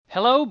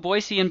Hello,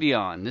 Boise and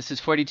beyond. This is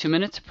 42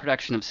 Minutes, a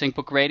production of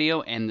SyncBook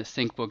Radio and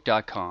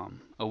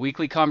thesyncbook.com, a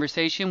weekly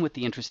conversation with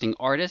the interesting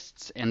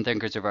artists and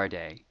thinkers of our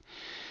day.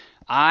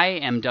 I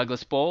am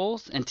Douglas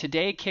Bowles, and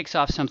today kicks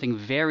off something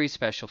very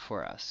special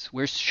for us.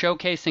 We're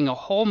showcasing a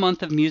whole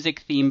month of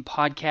music-themed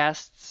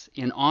podcasts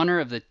in honor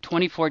of the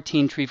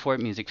 2014 Treefort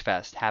Music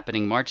Fest,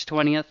 happening March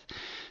 20th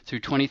through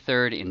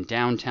 23rd in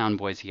downtown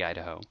Boise,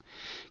 Idaho.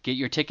 Get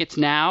your tickets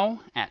now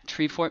at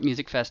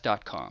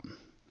treefortmusicfest.com.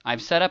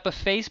 I've set up a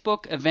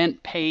Facebook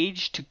event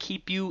page to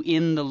keep you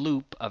in the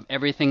loop of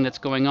everything that's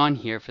going on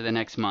here for the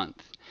next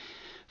month.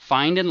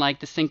 Find and like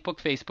the SyncBook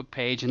Facebook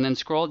page and then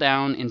scroll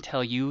down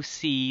until you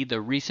see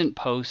the recent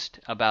post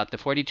about the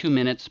 42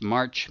 Minutes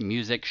March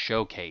Music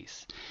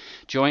Showcase.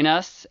 Join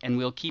us and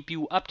we'll keep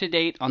you up to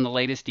date on the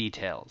latest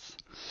details.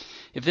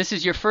 If this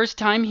is your first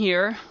time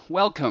here,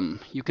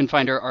 welcome. You can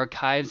find our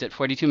archives at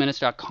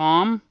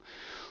 42minutes.com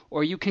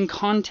or you can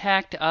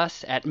contact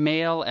us at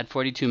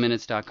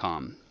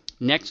mail@42minutes.com.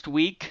 Next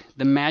week,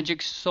 the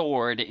magic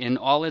sword in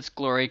all its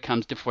glory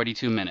comes to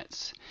 42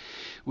 Minutes.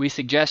 We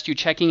suggest you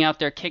checking out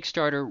their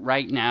Kickstarter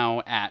right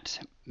now at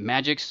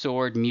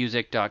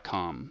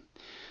magicswordmusic.com.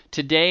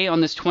 Today,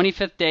 on this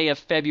 25th day of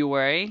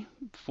February,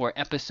 for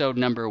episode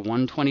number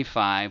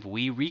 125,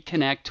 we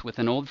reconnect with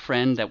an old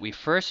friend that we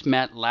first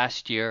met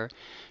last year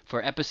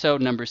for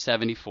episode number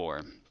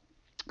 74.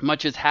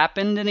 Much has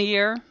happened in a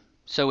year,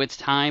 so it's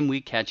time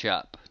we catch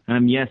up.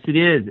 Yes, it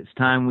is. It's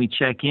time we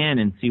check in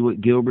and see what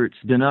Gilbert's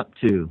been up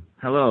to.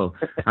 Hello,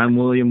 I'm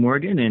William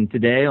Morgan, and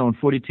today on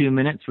 42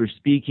 Minutes, we're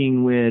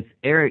speaking with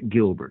Eric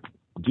Gilbert,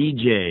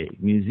 DJ,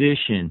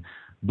 musician,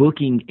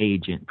 booking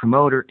agent,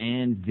 promoter,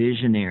 and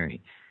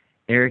visionary.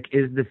 Eric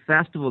is the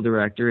festival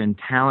director and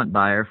talent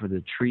buyer for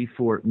the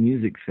Treefort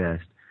Music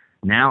Fest,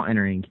 now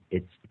entering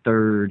its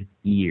third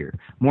year.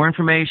 More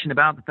information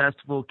about the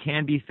festival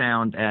can be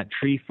found at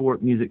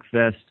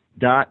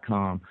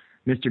treefortmusicfest.com.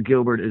 Mr.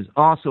 Gilbert is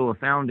also a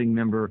founding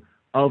member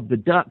of the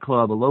Duck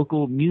Club, a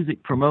local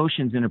music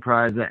promotions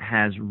enterprise that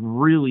has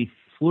really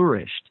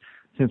flourished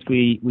since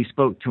we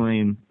spoke to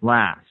him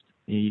last.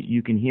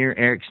 You can hear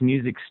Eric's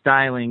music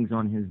stylings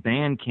on his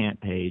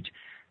Bandcamp page,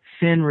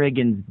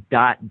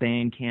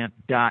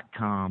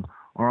 finriggins.bandcamp.com,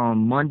 or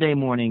on Monday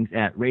mornings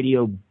at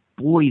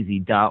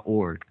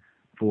radioboise.org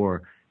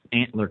for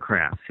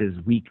Antlercrafts, his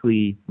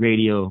weekly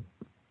Radio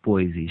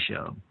Boise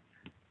show.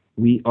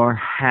 We are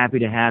happy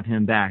to have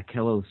him back.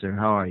 Hello, sir.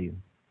 How are you?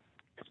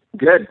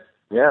 Good.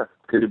 Yeah.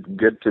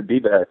 Good to be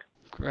back.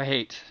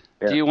 Great.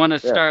 Yeah. Do you want to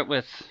start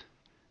with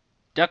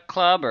Duck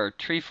Club or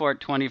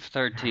Treefort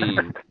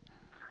 2013?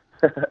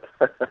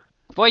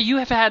 Boy, you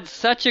have had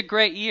such a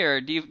great year.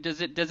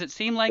 Does it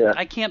seem like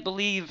I can't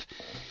believe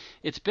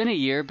it's been a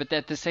year, but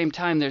at the same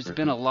time, there's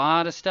been a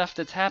lot of stuff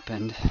that's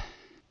happened.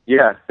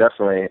 Yeah,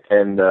 definitely.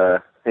 And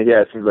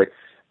it seems like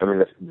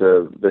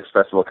this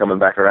festival coming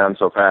back around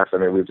so fast. I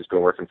mean, we've just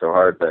been working so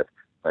hard that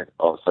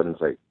all of a sudden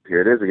it's like here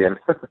it is again.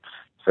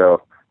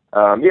 So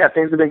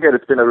things have been good.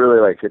 It's been a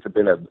really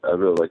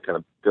kind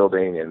of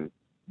building and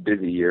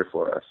busy year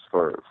for us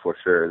for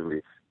sure, as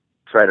we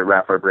try to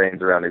wrap our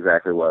brains around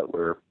exactly what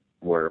we're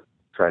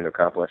trying to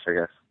accomplish, I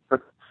guess.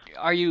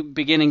 Are you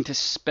beginning to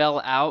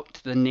spell out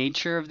the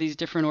nature of these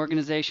different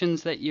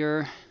organizations that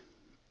you're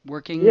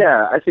working?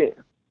 Yeah, I think.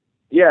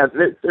 Yeah,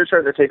 they're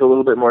starting to take a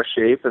little bit more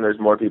shape, and there's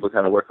more people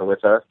kind of working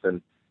with us.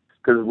 And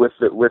because with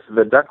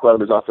the Duck Club,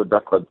 there's also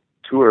Duck Club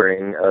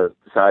touring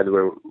side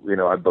where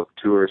I book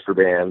tours for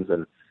bands,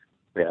 and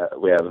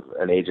we have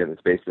an agent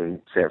that's based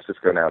in San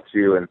Francisco now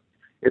too. And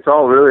it's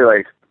all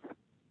really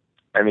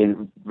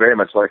very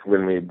much like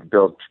when we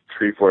built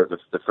Treefort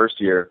the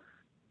first year.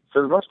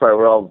 For the most part,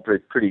 we're all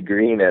pretty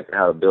green at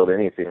how to build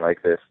anything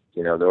like this.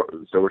 So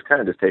we're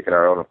kind of just taking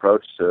our own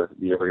approach to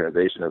the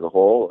organization as a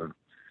whole and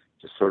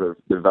just sort of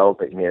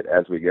developing it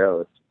as we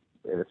go.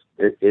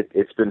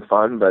 It's been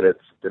fun, but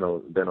it's been a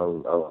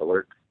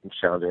work. It's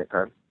challenging at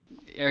times.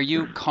 Are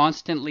you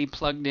constantly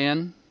plugged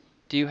in?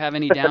 Do you have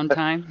any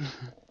downtime?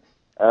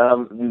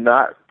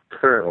 Not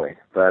currently,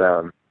 but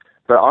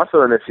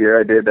also in this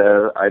year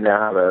I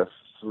now have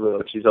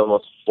she's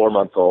almost 4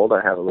 months old.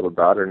 I have a little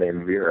daughter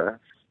named Vera,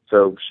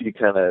 so she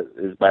kind of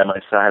is by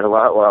my side a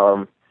lot while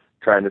I'm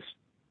trying to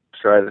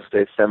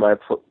stay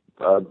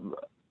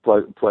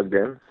plugged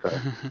in. So.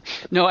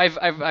 No, I've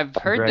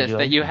heard this,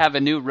 that you have a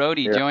new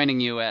roadie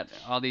joining you at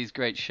all these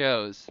great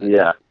shows.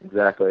 Yeah,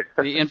 exactly.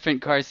 The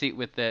infant car seat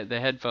with the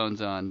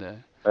headphones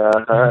on.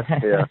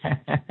 Yeah.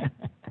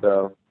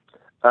 So,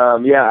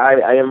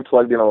 I am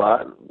plugged in a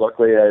lot.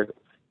 Luckily,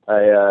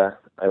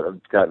 I've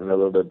gotten a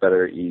little bit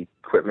better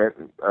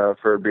equipment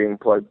for being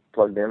plugged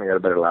in. I got a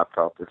better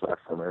laptop this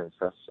last summer and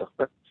stuff, so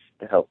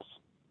it helps.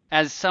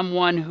 As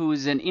someone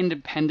who's an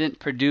independent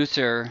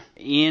producer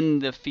in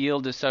the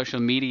field of social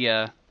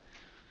media,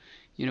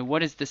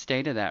 what is the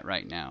state of that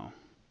right now?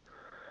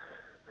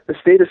 The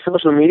state of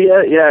social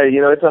media? Yeah,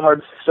 it's a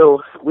hard...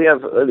 So we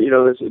have,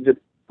 this a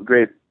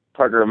great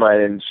partner of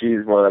mine, and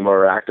she's one of the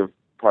more active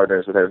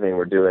partners with everything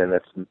we're doing.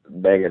 That's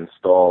Megan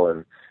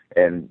Stahl,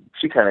 and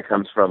she kind of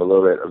comes from a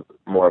little bit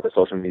more of a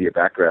social media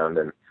background,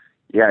 and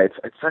yeah,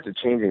 it's such a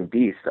changing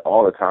beast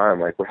all the time,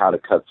 like how to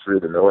cut through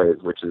the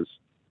noise, which is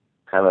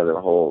kind of the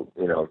whole,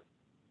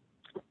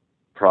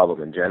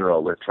 problem in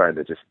general with trying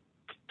to just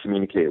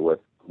communicate with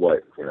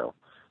what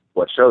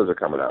shows are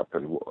coming up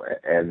and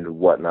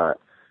whatnot.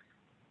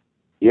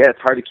 Yeah,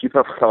 it's hard to keep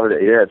up with all of it.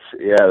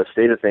 The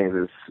state of things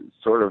is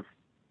sort of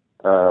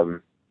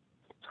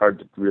it's hard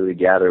to really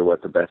gather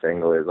what the best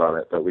angle is on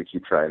it, but we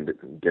keep trying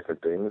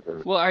different things.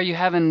 And Well, are you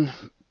having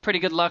pretty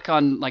good luck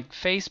on like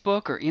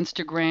Facebook or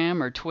Instagram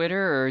or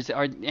Twitter,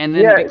 and then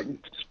yeah,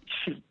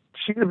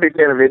 she's a big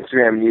fan of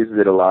Instagram and uses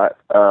it a lot.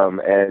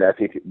 And I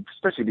think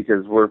especially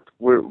because our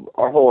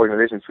whole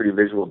organization is pretty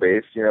visual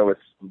based, with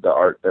the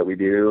art that we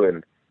do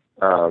and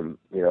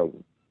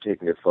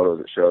taking good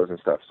photos at shows and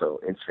stuff. So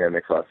Instagram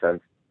makes a lot of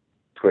sense.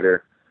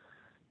 Twitter,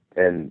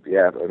 and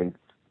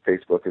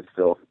Facebook is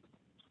still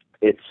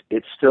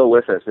it's still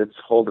with us. It's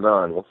holding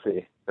on. We'll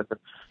see.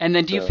 And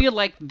then do you feel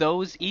like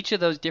each of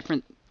those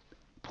different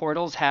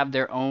portals have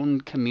their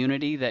own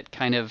community that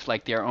kind of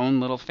like their own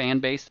little fan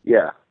base?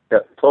 Yeah,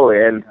 totally.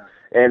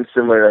 And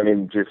similar,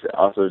 just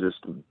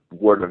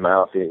word of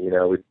mouth, that's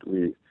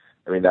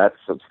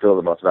still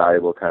the most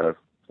valuable kind of,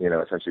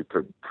 essentially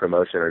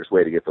promotion or just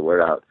way to get the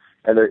word out.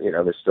 And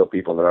there's still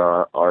people that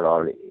aren't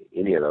on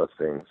any of those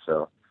things.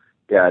 So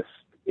yeah,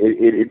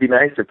 it'd be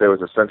nice if there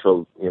was a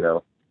central,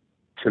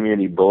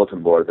 community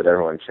bulletin board that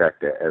everyone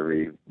checked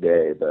every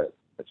day, but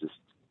that just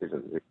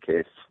isn't the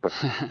case.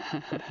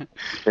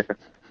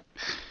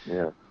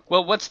 Yeah.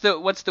 Well, what's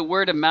the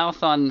word of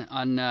mouth on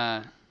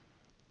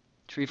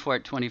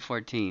Treefort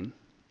 2014?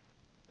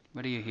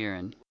 What are you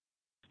hearing?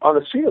 On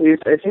the street, at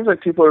least, it seems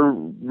like people are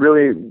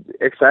really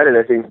excited.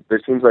 I think there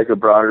seems like a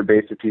broader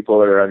base of people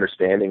that are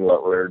understanding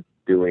what we're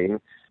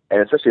doing,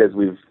 and especially as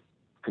we've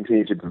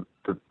continued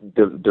to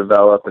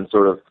develop and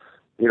sort of,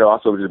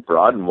 also just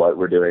broaden what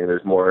we're doing.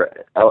 There's more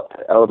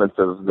elements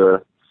of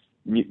the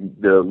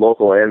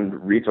local and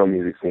regional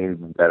music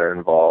scenes that are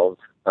involved.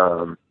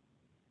 And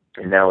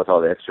now with all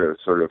the extra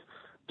sort of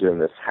doing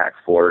this Hack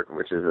Fort,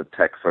 which is a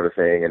tech sort of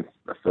thing, and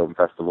a film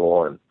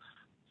festival, and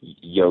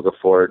Yoga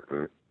Fort,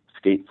 and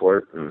Skate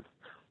Fort, and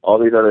all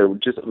these other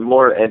just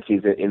more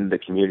entities in the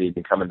community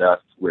coming to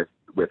us with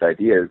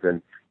ideas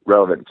and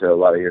relevant to a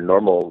lot of your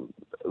normal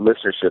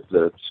listenership,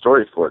 the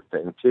Story Fort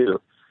thing too,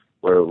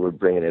 where we're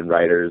bringing in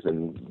writers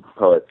and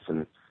poets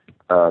and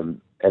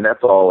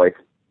that's all like,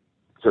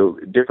 so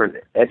different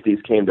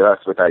entities came to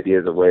us with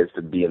ideas of ways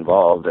to be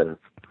involved, and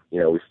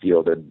we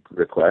fielded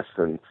requests,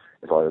 and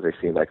as long as they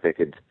seemed like they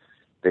could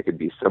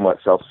be somewhat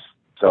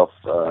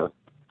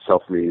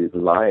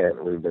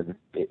self-reliant, we've been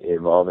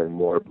involving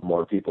more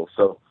people.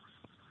 So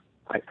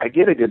I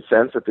get a good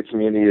sense that the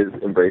community is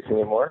embracing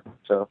it more.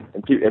 So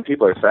and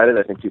people are excited.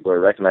 I think people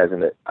are recognizing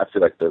that. I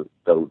feel like the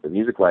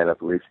music lineup,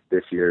 at least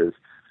this year,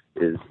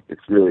 is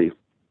it's really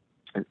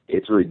dense.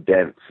 It's really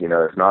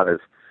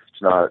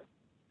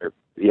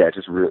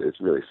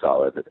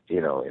solid.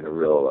 In a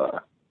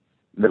real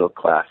middle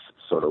class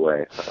sort of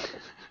way.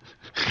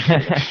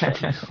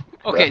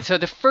 Okay, so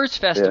the first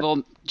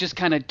festival just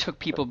kind of took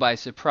people by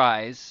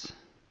surprise.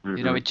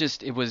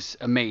 Mm-hmm. It was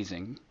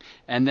amazing.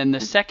 And then the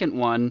second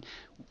one,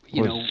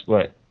 was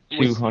what,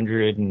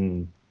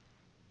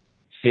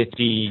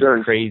 250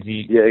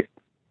 crazy? Yeah,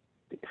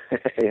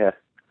 yeah.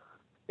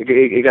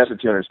 It got to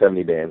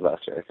 270 bands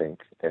last year, I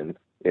think, and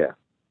yeah,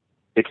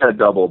 it kind of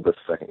doubled the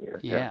second year.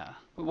 Yeah.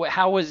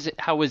 How was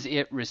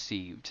it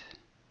received?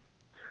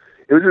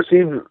 It was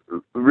received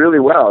really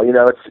well.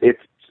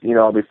 It's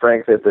I'll be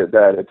frank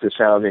that it's a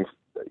challenging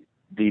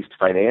beast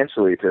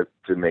financially to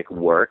make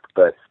work,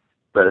 but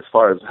as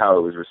far as how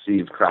it was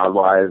received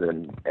crowd-wise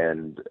and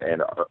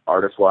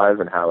artist-wise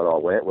and how it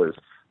all went was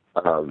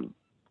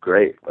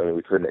great.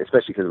 We couldn't,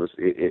 especially because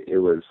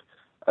it was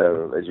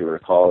as you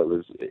recall, it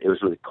was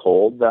really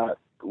cold that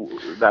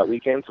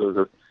weekend, so it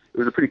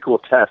was a pretty cool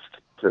test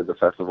to the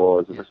festival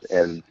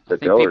and the I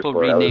think people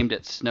renamed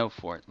it Snow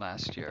Fort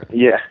last year.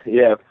 Yeah.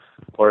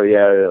 Or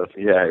it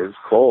was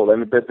cold.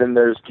 But then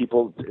there's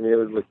people. It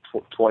was like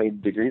 20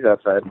 degrees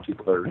outside, and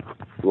people are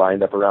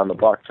lined up around the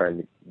block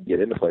trying to get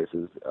into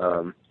places.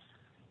 So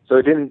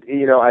it didn't.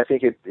 I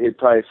think it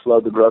probably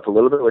slowed the growth a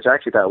little bit, which I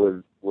actually thought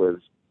was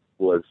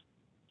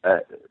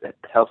a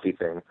healthy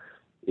thing.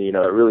 It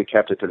really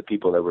kept it to the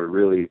people that were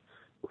really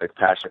like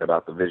passionate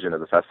about the vision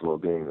of the festival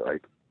being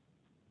like,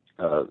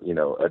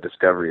 a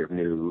discovery of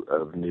new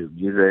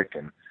music,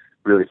 and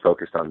really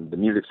focused on the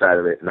music side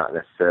of it, not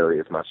necessarily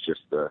as much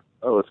just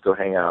let's go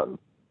hang out and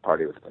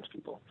party with a bunch of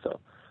people. So,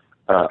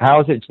 how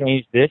has it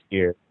changed this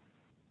year?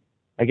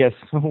 I guess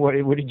what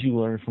did you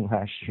learn from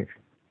last year?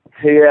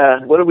 Yeah,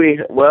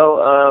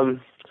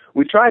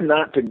 we tried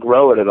not to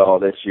grow it at all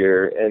this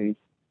year, and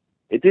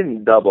it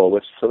didn't double,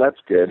 so that's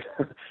good.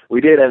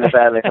 We did end up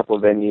adding a couple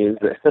of venues.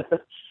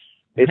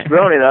 It's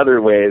grown in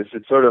other ways.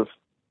 It's sort of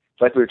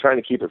like we were trying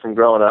to keep it from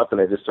growing up,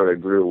 and it just sort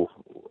of grew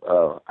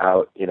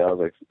out,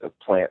 like a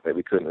plant that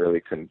we couldn't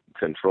really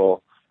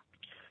control.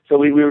 So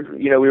we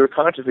were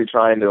consciously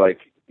trying to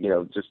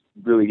just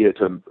really get it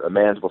to a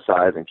manageable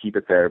size and keep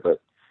it there. But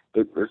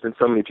there's been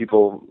so many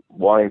people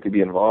wanting to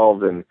be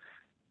involved, and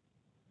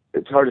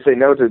it's hard to say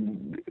no to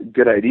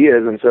good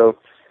ideas. And so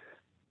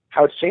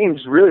how it's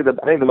changed, really,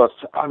 I think the most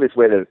obvious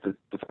way that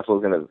the festival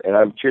is going to, and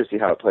I'm curious to see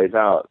how it plays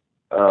out,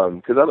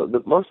 because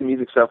most of the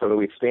music stuff, I mean,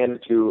 we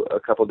expanded to a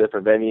couple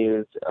different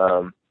venues,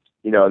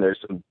 you know, and there's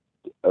some,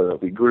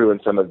 we grew in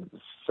some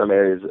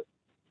areas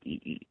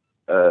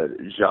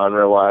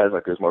genre-wise,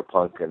 like there's more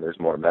punk and there's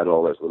more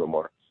metal, there's a little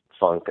more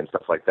funk and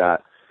stuff like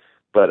that.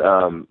 But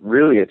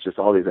really, it's just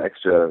all these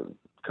extra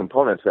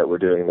components that we're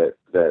doing that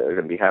are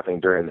going to be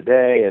happening during the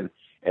day,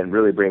 and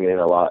really bringing in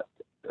a lot,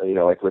 you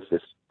know, like with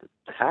this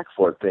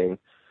Hackford thing,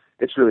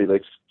 it's really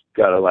like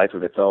got a life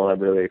of its own. I'm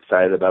really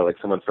excited about it. Like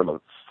someone from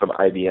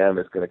IBM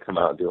is going to come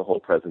out and do a whole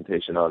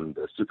presentation on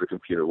the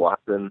supercomputer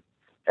Watson,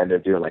 and they're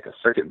doing like a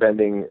circuit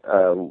bending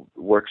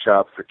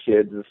workshop for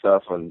kids and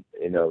stuff, on,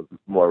 you know,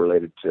 more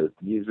related to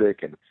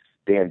music. And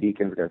Dan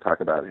Deacon's going to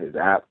talk about his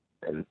app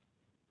and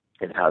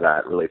how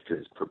that relates to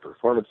his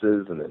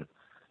performances, and then,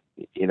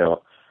 you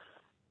know.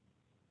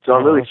 So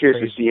I'm really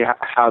curious to see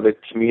how the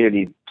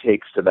community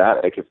takes to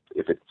that. Like if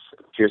it's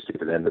curious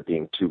if it ends up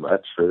being too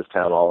much for this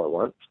town all at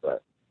once,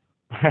 but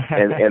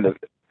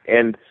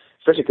and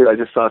especially because I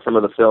just saw some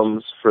of the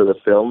films for the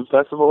film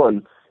festival,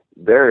 and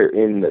they're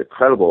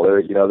incredible.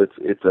 You know,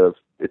 it's a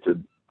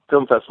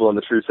film festival in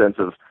the true sense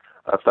of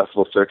a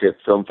festival circuit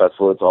film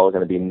festival. It's all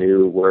going to be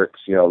new works.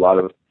 You know, a lot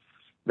of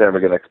them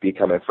are going to be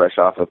coming fresh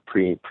off of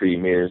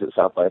premieres at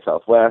South by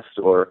Southwest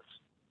or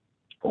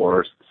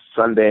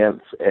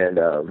Sundance,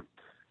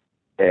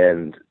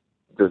 and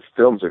the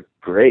films are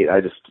great.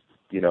 I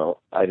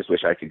just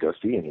wish I could go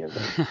see any of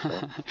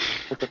them.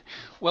 So.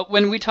 Well,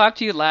 when we talked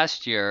to you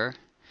last year,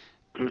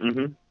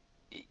 mm-hmm.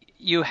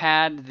 you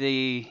had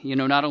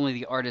not only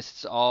the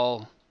artists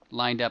all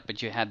lined up,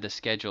 but you had the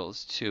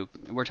schedules too.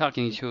 We're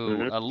talking to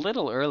mm-hmm. a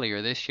little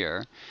earlier this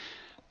year.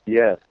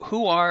 Yeah.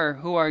 Who are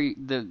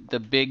the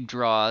big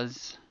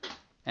draws,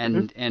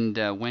 and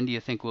when do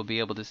you think we'll be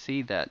able to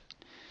see that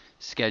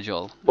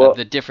schedule of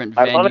the different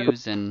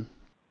venues and?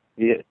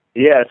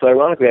 Yeah. So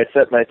ironically, I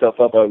set myself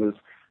up.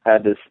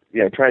 Had this,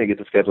 you know, trying to get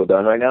the schedule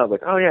done right now. I was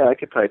like, oh yeah, I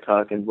could probably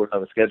talk and work on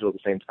the schedule at the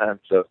same time.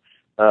 So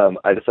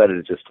I decided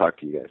to just talk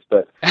to you guys.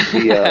 But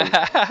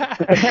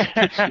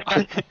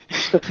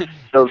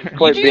so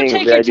point you being,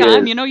 take the your idea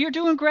time. is, You know, you're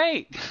doing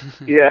great.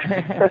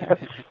 Yeah.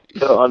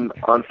 So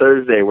on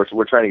Thursday,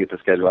 we're trying to get the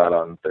schedule out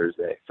on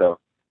Thursday, so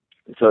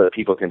that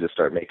people can just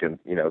start making,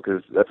 you know,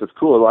 because that's what's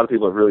cool. A lot of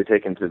people have really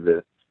taken to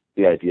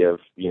the idea of,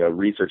 you know,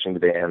 researching the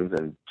bands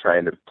and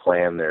trying to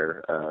plan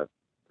their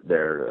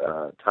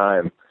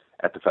time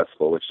at the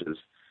festival, which is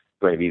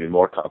going to be even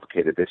more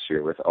complicated this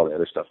year with all the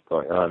other stuff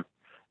going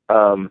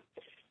on.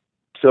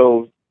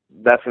 So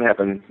that's going to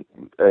happen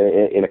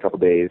in a couple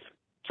days.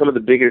 Some of the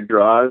bigger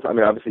draws, I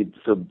mean, obviously,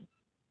 so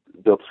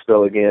Built to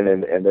Spill again,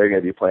 and they're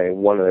going to be playing,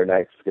 one of their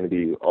nights is going to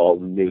be all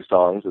new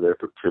songs, so they're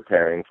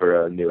preparing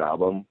for a new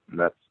album, and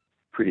that's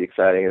pretty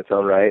exciting in its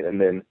own right. And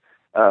then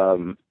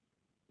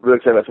really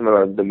excited about some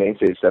of the main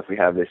stage stuff we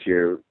have this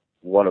year,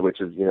 one of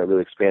which is, you know,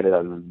 really expanded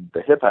on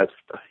the hip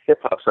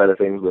hop side of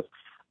things with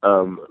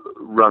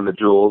Run the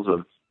Jewels,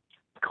 a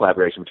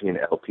collaboration between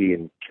LP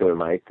and Killer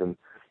Mike, and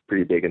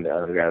pretty big in the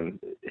underground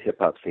hip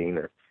hop scene.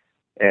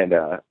 And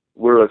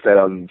we're really excited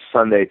on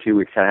Sunday too.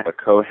 We kind of have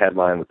a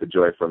co-headline with the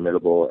Joy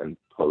Formidable and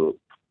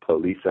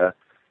Polisa.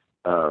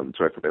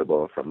 Joy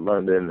Formidable from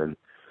London, and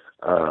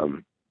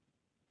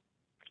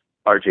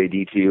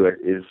RJD2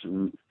 is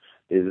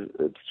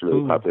it's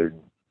really popular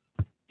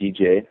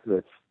DJ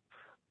that's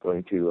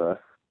going to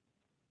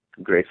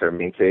grace our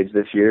main stage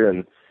this year,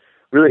 and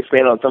really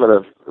expand on some of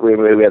the.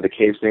 We had the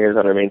Cave Singers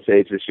on our main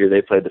stage this year.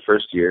 They played the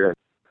first year.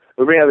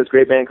 We bring out this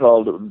great band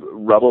called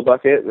Rubble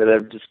Bucket that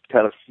I've just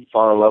kind of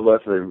fallen in love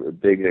with. They're a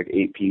big, like,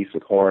 8-piece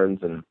with horns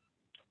and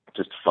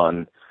just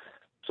fun,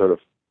 sort of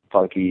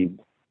funky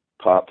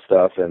pop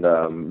stuff. And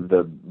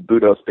the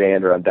Budos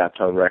band are on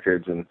Daptone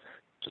Records and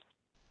just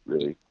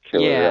really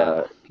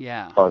killer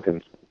funk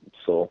and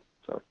soul.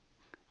 So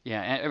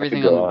yeah,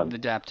 everything on the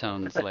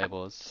Daptones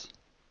label is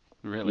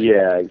really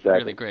exactly.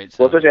 really great.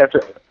 Well, especially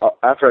after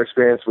our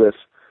experience with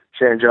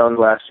Sharon Jones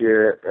last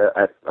year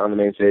on the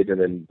main stage, and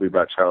then we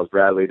brought Charles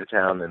Bradley to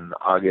town in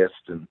August,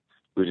 and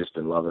we've just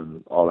been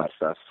loving all that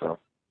stuff, so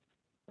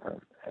I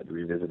had to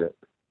revisit it.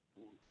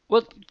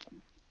 Well,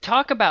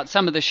 talk about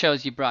some of the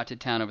shows you brought to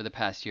town over the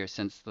past year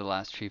since the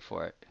last Tree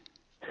Fort.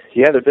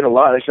 Yeah, there's been a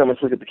lot. Actually, I'm going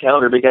to look at the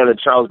calendar. The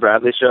Charles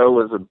Bradley show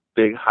was a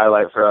big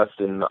highlight for us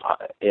in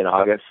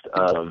August.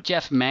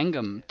 Jeff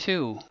Mangum,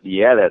 too.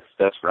 Yeah,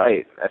 that's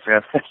right. I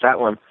forgot that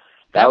one.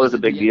 That was a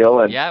big deal.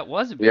 And yeah, it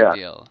was a big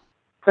deal.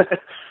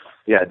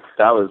 Yeah,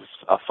 that was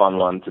a fun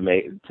one to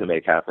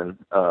make happen.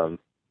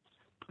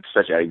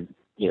 Especially,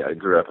 I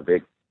grew up a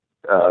big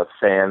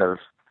fan of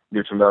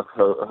Neutral Milk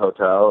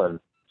Hotel, and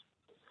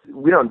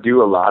we don't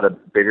do a lot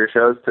of bigger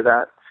shows to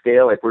that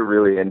scale. Like, we're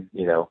really in,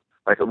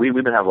 like, we've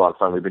been having a lot of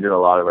fun. We've been doing a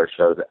lot of our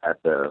shows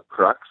at the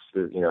Crux.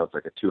 It's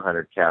like a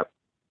 200 cap,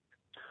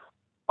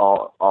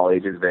 all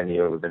ages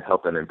venue, and we've been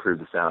helping improve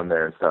the sound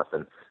there and stuff.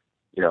 And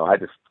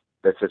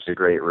that's such a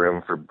great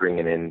room for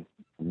bringing in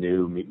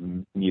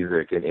new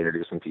music and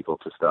introducing people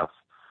to stuff.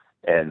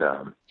 And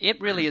It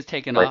really has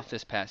taken like, off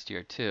this past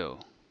year too.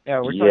 Yeah,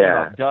 we're talking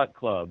yeah, about Duck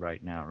Club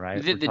right now,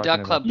 right? The We're talking Duck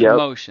about Club Yep.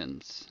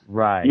 promotions.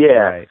 right, yeah.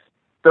 right.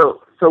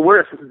 So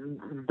we're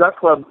Duck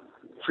Club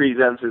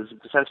Presents is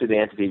essentially the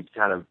entity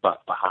kind of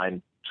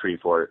behind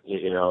Treefort,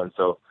 you know, and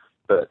so,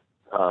 but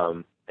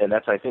and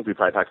that's, I think we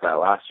probably talked about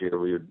it last year.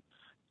 We would,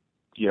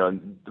 you know,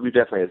 we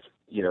definitely,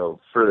 you know,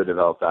 further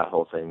developed that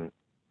whole thing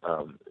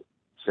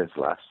since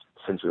we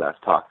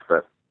last talked.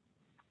 But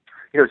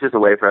you know, it's just a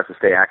way for us to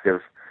stay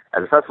active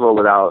as a festival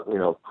without, you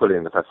know,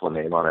 putting the festival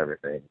name on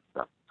everything and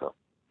stuff. So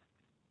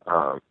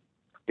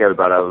yeah, we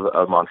brought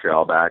a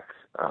Montreal back.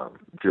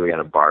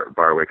 Juliana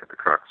Barwick at the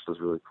Crux was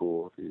really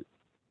cool.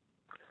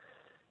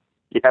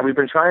 Yeah, we've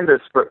been trying to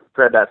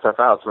spread that stuff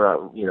out so we're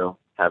not, you know,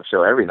 have a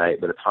show every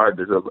night, but it's hard.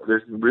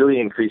 There's really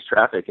increased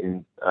traffic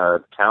in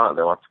talent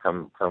that wants to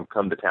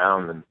come to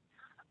town. And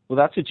well,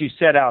 that's what you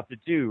set out to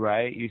do,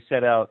 right? You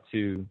set out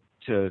to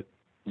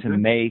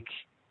mm-hmm. make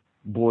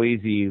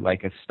Boise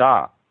like a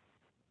stop,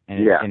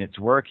 and yeah. and it's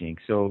working.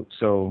 So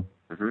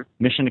mm-hmm.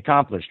 mission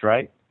accomplished,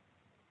 right?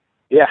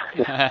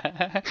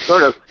 Yeah,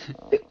 sort of.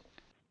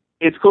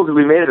 It's cool because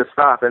we made it a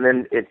stop, and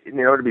then in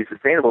order to be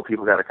sustainable,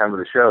 people got to come to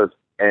the shows.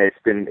 And it's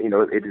been, you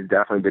know, it has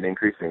definitely been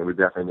increasing. We've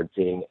definitely been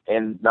seeing,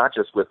 and not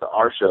just with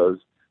our shows.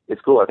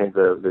 It's cool. I think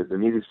the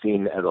music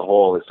scene as a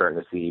whole is starting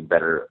to see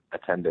better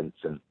attendance,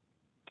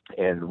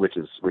 and which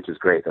is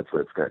great. That's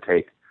what it's going to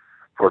take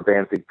for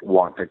bands to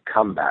want to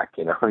come back.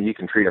 You know, you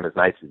can treat them as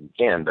nice as you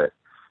can, but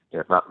you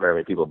know, if not very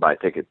many people buy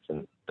tickets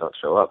and don't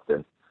show up,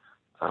 then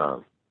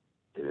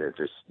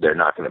they're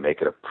not going to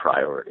make it a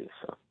priority.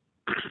 So,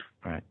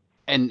 right.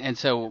 And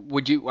so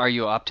are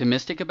you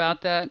optimistic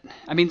about that?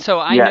 I mean, so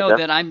I yeah, know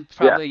that I'm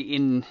probably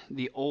in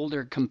the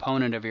older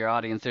component of your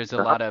audience. There's a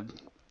lot of,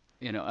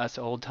 you know, us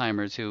old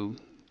timers who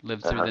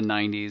lived through the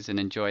 90s and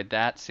enjoyed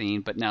that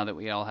scene, but now that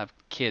we all have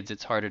kids,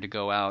 it's harder to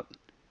go out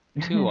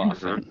too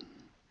often.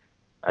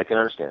 I can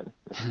understand.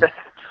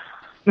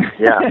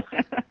 Yeah.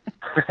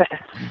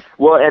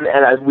 Well,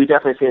 and we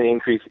definitely see an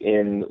increase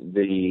in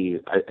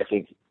I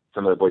think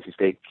some of the Boise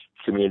State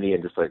community,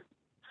 and just like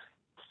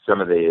some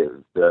of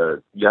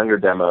the younger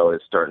demo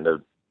is starting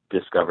to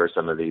discover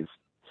some of these,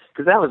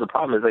 because that was the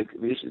problem, is like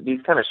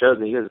these kind of shows,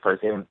 and you guys have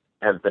probably seen,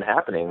 have been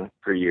happening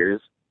for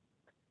years,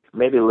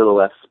 maybe a little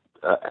less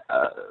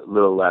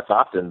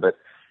often, but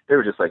they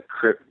were just like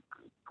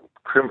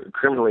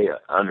criminally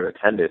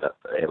underattended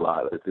a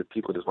lot.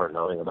 People just weren't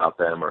knowing about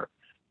them, or,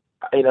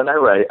 you know, and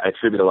I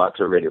attribute a lot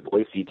to Radio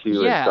Boise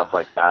too, and stuff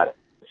like that,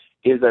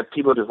 is that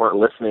people just weren't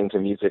listening to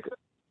music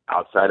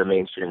outside of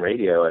mainstream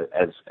radio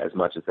as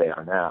much as they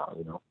are now,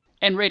 you know.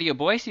 And Radio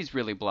Boise's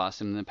really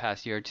blossomed in the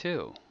past year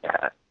too.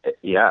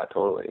 Yeah,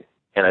 totally.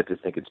 And I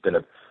just think it's been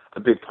a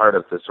big part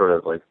of the sort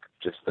of like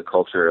just the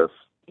culture of,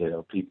 you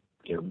know,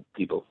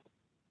 people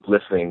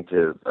listening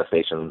to a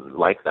station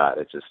like that.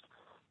 It just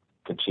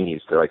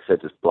continues to, like I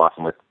said, just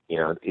blossom with, you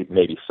know, it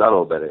may be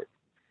subtle, but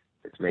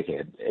it's making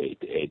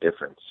a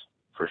difference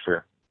for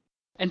sure.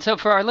 And so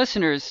for our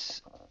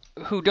listeners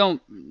who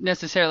don't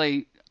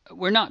necessarily,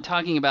 we're not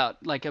talking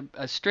about like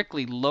a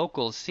strictly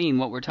local scene.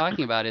 What we're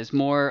talking about is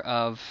more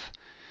of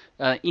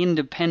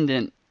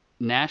independent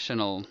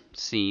national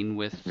scene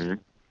with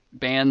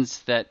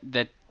bands that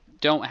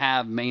don't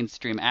have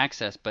mainstream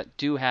access, but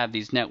do have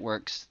these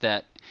networks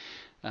that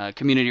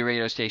community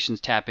radio stations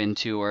tap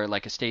into, or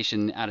like a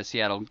station out of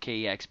Seattle,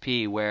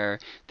 KEXP, where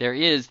there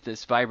is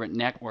this vibrant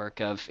network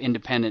of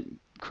independent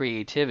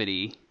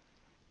creativity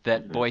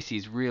that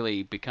Boise's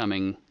really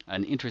becoming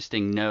an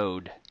interesting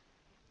node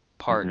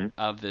part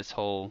of this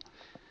whole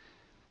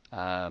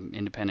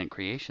independent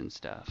creation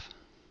stuff.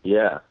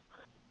 Yeah,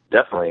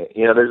 definitely.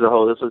 You know,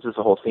 this was just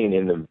a whole scene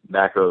in the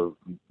macro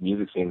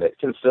music scene that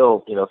can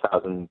fill, you know,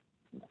 1,000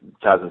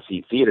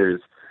 seat theaters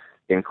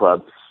in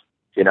clubs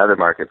in other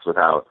markets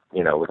without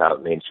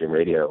mainstream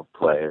radio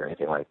play or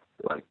anything like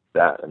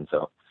that. And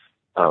so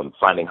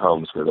finding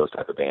homes for those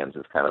type of bands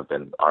has kind of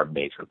been our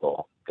major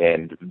goal,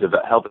 and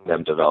helping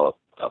them develop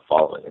a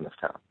following in this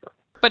town. So.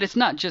 But it's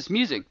not just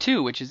music,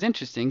 too, which is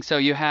interesting. So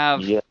you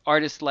have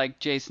artists like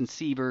Jason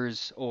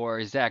Sievers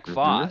or Zach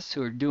Voss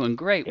who are doing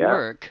great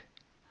work,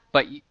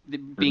 but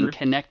being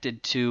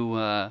connected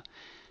to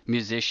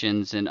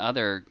musicians and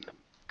other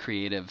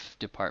creative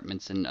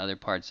departments in other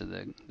parts of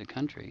the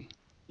country.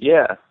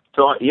 Yeah.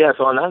 So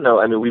on that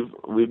note, I mean,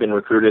 we've been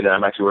recruited, and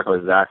I'm actually working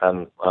with Zach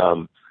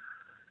on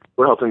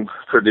we're helping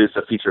produce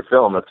a feature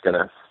film that's going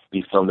to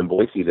be filmed in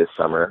Boise this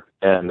summer,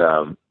 and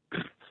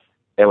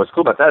what's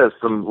cool about that is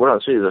we're on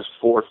the street. There's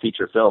 4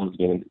 feature films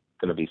going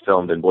to be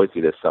filmed in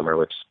Boise this summer,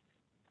 which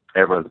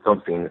everyone at the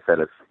film scene said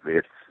it's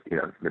you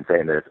know, been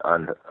saying that it's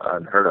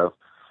unheard of.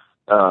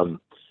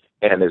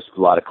 And there's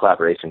a lot of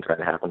collaboration trying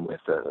to happen with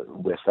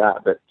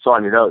that. But so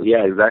on your note,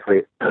 yeah,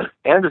 exactly. And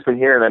I've just been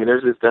hearing, I mean,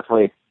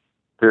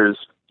 there's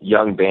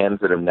young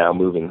bands that are now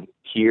moving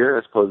here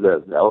as opposed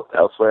to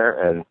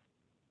elsewhere, and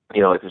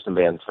you know, like there's some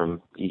bands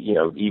from, you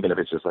know, even if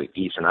it's just like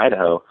Eastern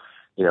Idaho.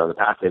 You know, in the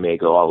past they may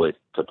go all the way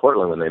to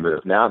Portland when they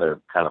move. Now they're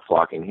kind of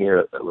flocking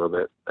here a little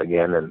bit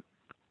again, and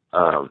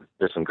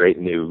there's some great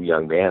new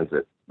young bands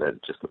that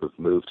that just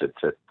moved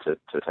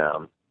to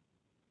town,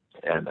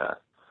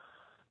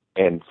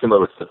 and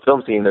similar with the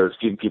film scene, there was a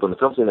few people in the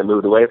film scene that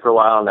moved away for a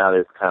while. Now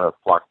they've kind of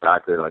flocked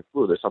back. They're like,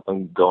 "Ooh, there's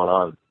something going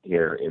on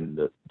here in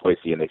the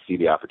Boise," and they see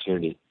the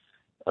opportunity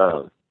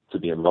to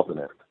be involved in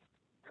it.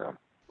 So.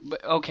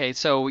 Okay,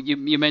 so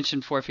you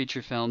mentioned 4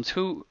 feature films.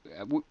 Who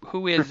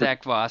is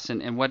Zach Voss,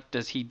 and what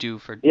does he do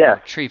for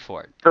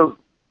Treefort? So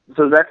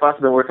Zach Voss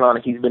has been working on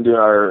it. He's been doing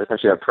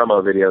essentially our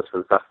promo videos for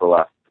the festival the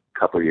last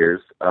couple of years.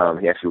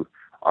 He actually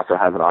also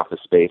has an office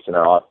space in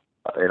our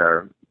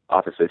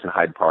office space in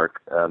Hyde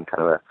Park, kind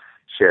of a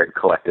shared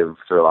collective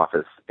sort of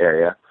office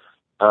area.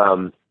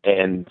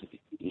 And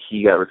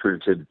he got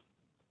recruited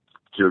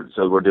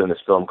so we're doing this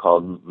film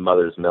called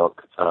Mother's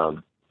Milk,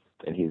 and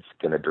he's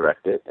going to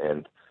direct it.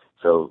 And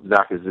so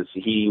Zach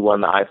he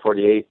won the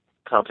I-48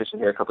 competition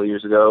here a couple of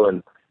years ago,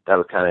 and that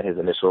was kind of his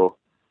initial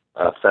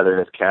feather in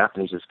his cap.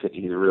 And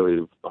he's a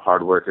really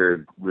hard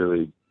worker,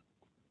 really,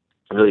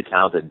 really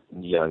talented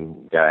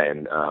young guy,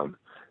 and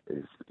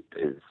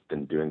has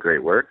been doing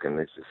great work. And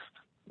it's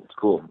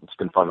cool. It's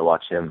been fun to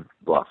watch him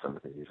blossom,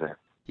 as you say.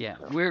 Yeah,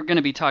 we're going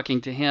to be talking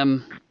to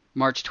him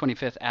March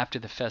 25th after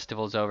the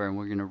festival's over, and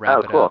we're going to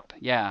wrap it up.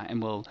 Yeah,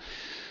 and we'll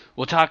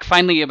talk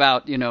finally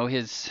about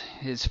his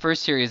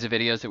first series of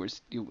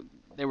videos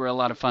they were a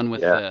lot of fun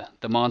with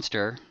the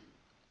monster.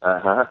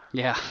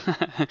 Yeah.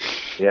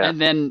 Yeah. And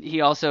then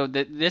he also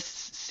this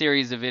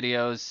series of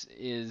videos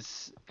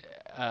is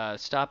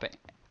stop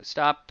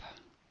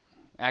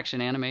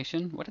action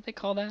animation. What did they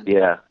call that?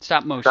 Yeah.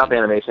 Stop motion. Stop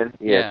animation.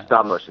 Yeah.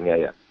 Stop motion.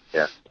 Yeah.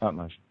 Stop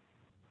motion.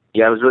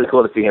 Yeah, it was really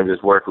cool to see him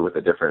just work with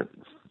a different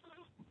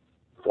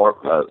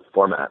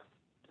format,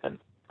 and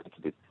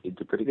he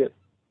did pretty good.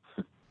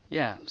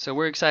 Yeah, so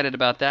we're excited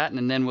about that,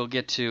 and then we'll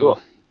get to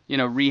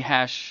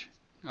rehash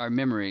our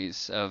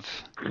memories of,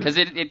 because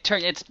it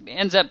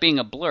ends up being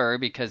a blur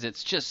because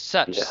it's just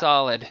such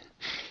solid,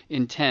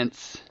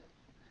 intense.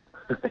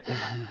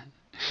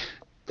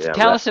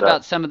 Tell us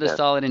about some of the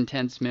solid,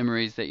 intense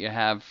memories that you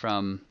have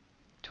from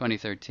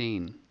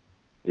 2013.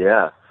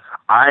 Yeah,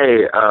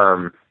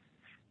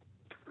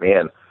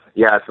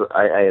 so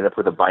I end up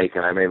with a bike,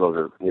 and I'm able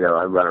to,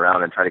 I run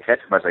around and try to catch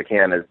as much as I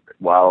can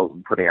while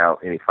putting out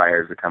any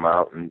fires that come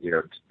out, and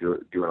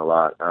doing a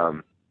lot.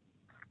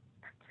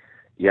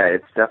 Yeah,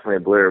 it's definitely a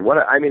blur.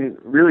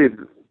 Really,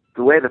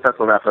 the way the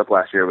festival wrapped up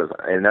last year was,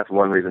 and that's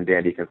one reason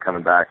Dan Deacon's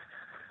coming back.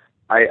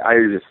 I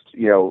just,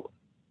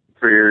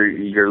 for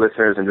your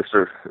listeners, and just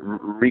sort of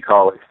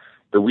recall,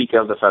 the week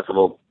of the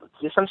festival,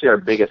 essentially our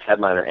biggest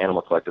headliner,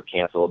 Animal Collective,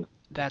 canceled.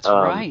 That's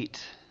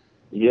right.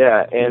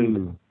 Yeah,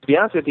 and to be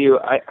honest with you,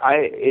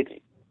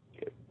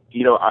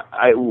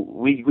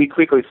 we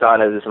quickly saw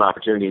it as an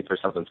opportunity for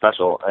something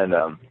special, and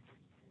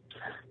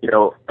we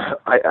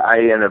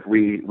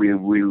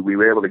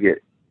were able to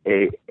get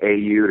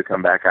AU to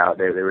come back out.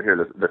 They were here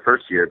the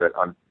first year, but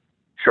on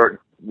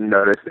short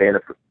notice, they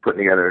ended up putting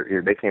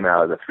together. They came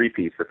out as a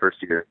 3-piece the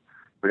first year.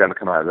 We got them to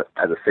come out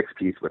as a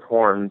 6-piece with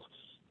horns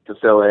to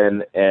fill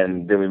in,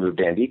 and then we moved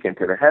Dan Deacon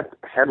to the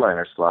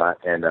headliner slot,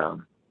 and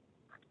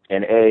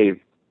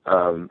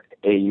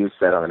AU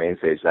set on the main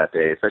stage that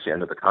day, especially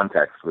End of the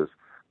Context, was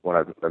one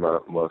of the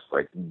most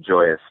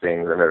joyous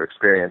things I've ever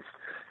experienced,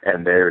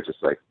 and they were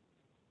just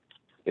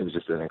it was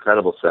just an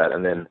incredible set.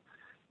 And then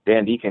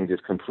Dan Deacon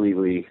just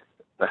completely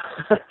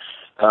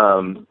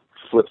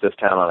flipped this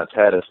town on its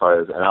head as far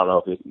as, and I don't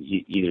know if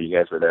either of you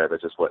guys were there,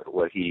 but just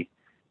what he's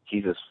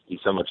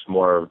so much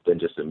more than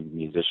just a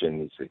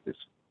musician. He's this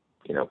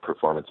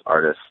performance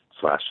artist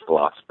 /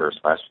 philosopher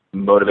 /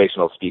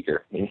 motivational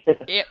speaker.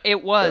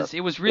 It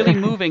was really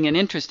moving and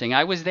interesting.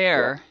 I was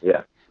there.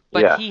 Yeah.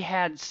 But he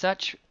had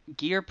such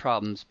gear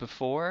problems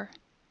before.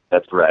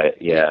 That's right.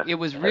 Yeah. It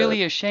was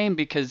really a shame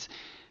because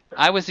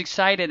I was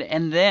excited,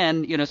 and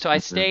then so I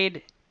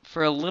stayed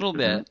for a little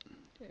bit,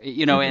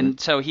 and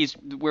so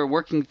we're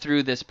working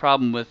through this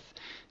problem with,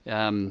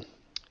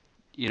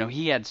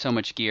 he had so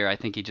much gear. I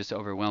think he just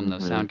overwhelmed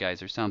those sound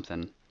guys or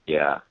something.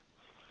 Yeah.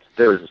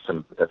 There was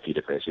a few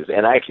different issues,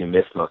 and I actually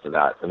missed most of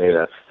that, so maybe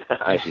I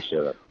actually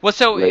showed up. Well,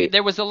 so late.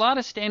 There was a lot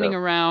of standing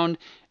around,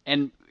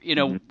 and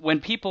when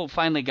people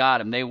finally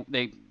got him,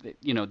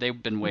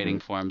 they've been waiting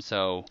for him.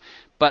 So,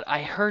 but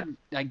I heard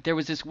there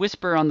was this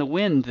whisper on the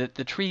wind that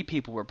the Tree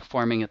people were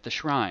performing at the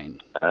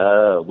shrine.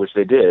 Which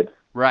they did.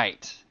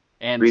 Right,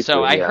 and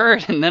so I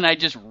heard, and then I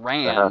just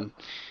ran.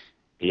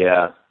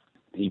 Yeah,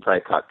 you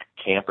probably caught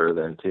Camper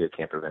then too,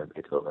 Camper Van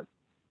Beethoven,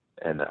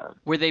 and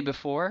were they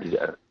before?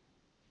 Yeah.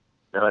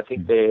 No, I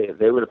think they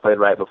would have played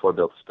right before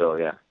Built to Spill,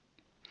 yeah.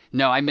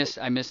 No, I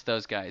missed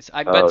those guys.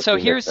 But so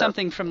here's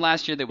something from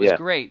last year that was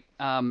great,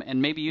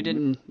 and maybe you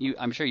didn't.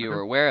 I'm sure you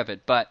were aware of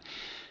it, but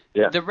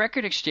the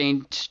Record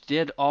Exchange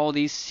did all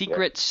these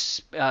secret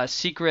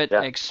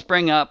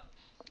spring up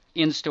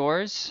in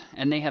stores,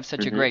 and they have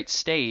such a great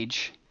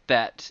stage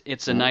that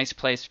it's a nice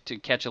place to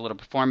catch a little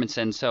performance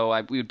in.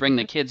 So we would bring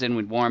the kids in,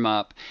 we'd warm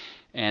up.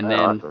 And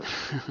then,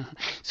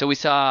 so we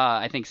saw,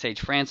 I think, Sage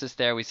Francis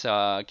there. We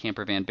saw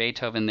Camper Van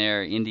Beethoven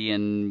there,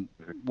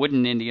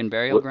 wooden Indian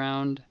burial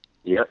ground.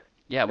 Yep.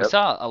 Yeah, we Yep.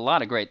 saw a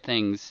lot of great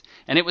things,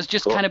 and it was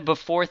just Cool. kind of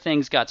before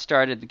things got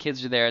started. The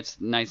kids are there; it's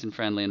nice and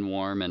friendly and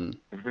warm,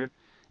 Hmm.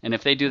 and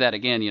if they do that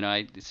again,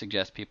 I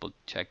suggest people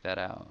check that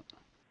out.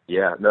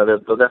 Yeah, no,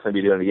 they'll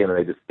definitely be doing it again.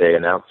 And they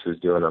announce who's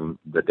doing them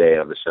the day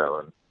of the show,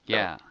 and so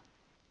Yeah.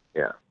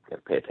 yeah, you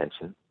gotta pay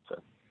attention. So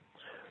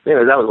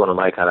anyway, that was one of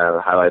my kind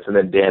of highlights. And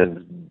then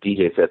Dan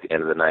DJ set at the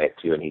end of the night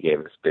too, and he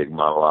gave this big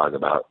monologue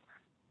about,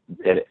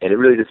 and it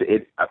really just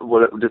to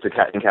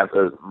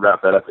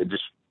wrap that up. It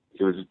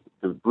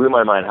blew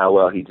my mind how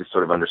well he just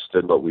sort of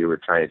understood what we were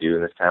trying to do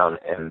in this town,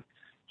 and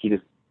he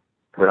just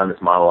went on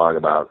this monologue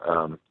about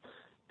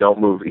don't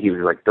move. He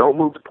was like, don't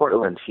move to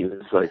Portland. He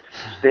was like,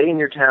 stay in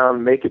your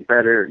town, make it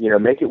better,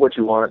 make it what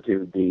you want it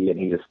to be. And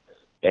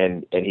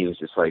he was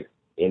just like,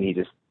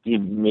 he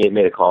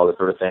made a call to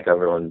sort of thank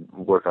everyone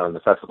working on the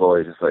festival.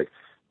 He's like,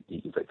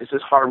 this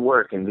is hard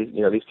work, and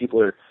these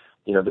people are,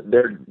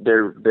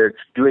 they're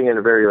doing it in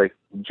a very like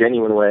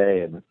genuine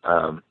way,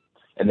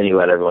 and then he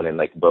let everyone in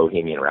like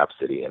Bohemian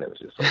Rhapsody, and it was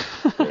just like,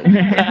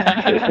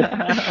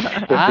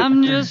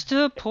 I'm just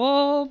a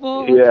poor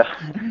boy. yeah,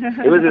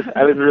 it was just,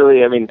 I was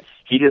really, I mean,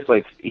 he just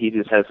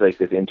has like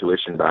this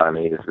intuition about him,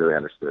 and he just really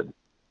understood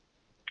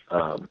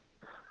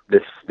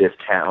this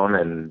town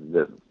and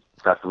the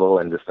festival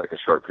in just like a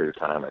short period of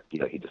time.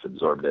 He just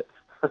absorbed it.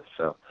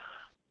 So,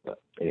 but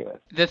anyway.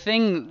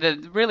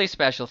 The really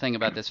special thing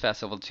about this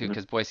festival too,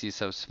 because Boise is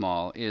so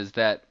small, is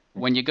that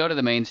when you go to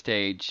the main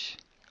stage,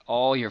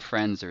 all your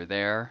friends are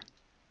there.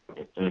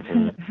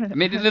 Mm-hmm. I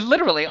mean,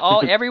 literally,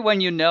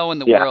 everyone you know in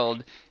the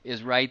world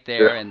is right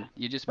there, Sure. and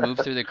you just move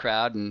through the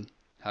crowd and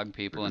hug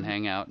people and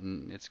hang out,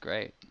 and it's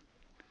great.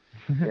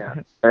 Yeah,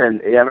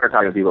 and I remember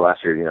talking to people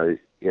last year.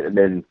 And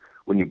then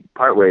when you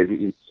part ways,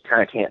 you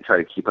kind of can't try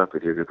to keep up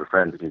with your group of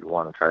friends if you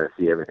want to try to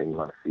see everything you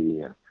want to see,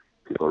 and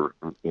people,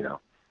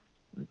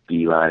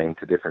 beelining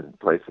to different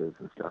places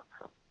and stuff.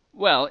 So.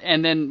 Well,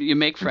 and then you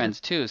make friends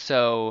too.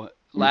 So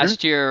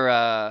last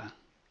year,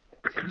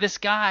 this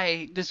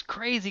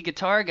crazy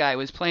guitar guy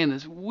was playing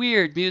this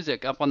weird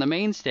music up on the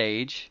main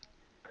stage,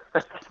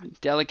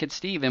 Delicate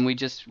Steve, and we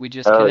just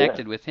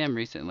connected with him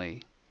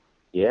recently.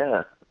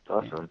 Yeah, that's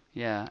awesome.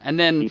 Yeah, and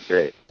then He's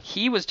great.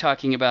 he was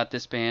talking about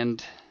this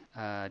band,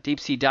 Deep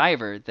Sea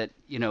Diver, that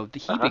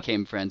he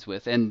became friends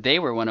with, and they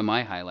were one of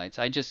my highlights.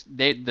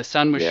 The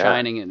sun was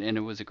shining, and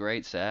it was a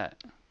great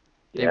set.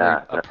 They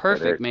were a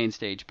perfect main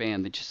stage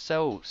band. They're just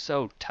so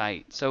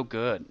tight, so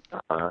good.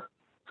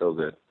 So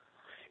good.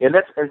 And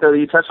so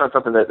you touched on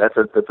something that's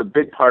a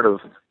big part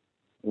of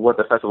what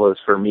the festival is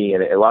for me,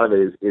 and a lot of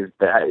it is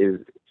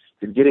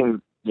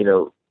getting,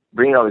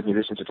 bringing all these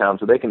musicians to town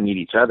so they can meet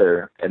each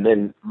other, and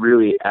then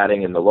really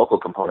adding in the local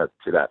component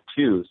to that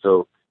too.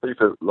 So especially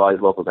for a lot of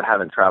these locals that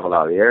haven't traveled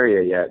out of the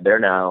area yet, they're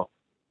now,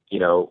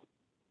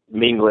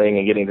 mingling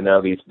and getting to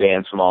know these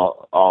bands from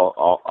all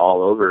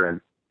over,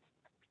 and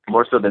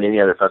more so than any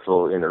other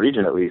festival in the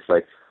region, at least.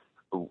 Like,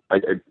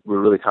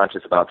 we're really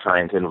conscious about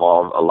trying to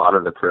involve a lot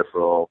of the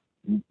peripheral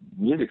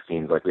music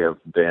scenes. Like, we have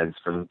bands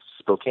from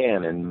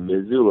Spokane and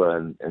Missoula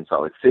and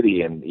Salt Lake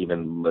City and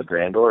even La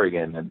Grande,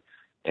 Oregon,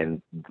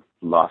 and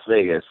Las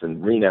Vegas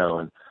and Reno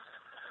and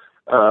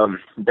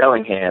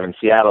Bellingham and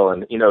Seattle,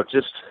 and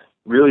just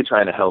really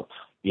trying to help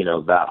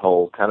that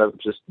whole kind of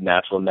just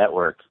natural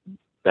network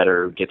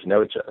better get to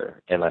know each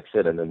other. And like I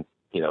said, and then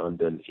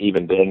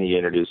even then you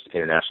introduce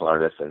international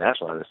artists and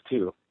national artists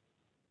too.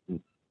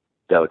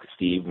 Delicate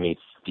Steve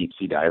meets Deep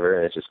Sea Diver,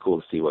 and it's just cool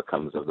to see what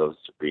comes of those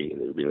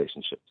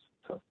relationships.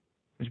 So,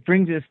 which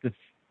brings us to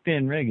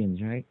Finn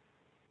Riggins, right?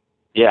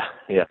 Yeah.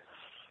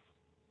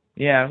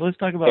 Yeah, let's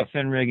talk about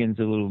Finn Riggins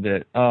a little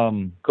bit.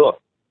 Cool.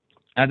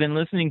 I've been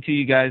listening to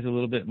you guys a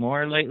little bit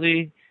more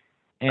lately,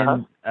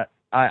 and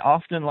I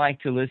often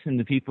like to listen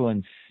to people,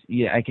 and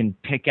I can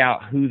pick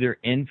out who they're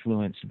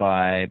influenced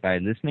by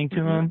listening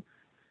to them.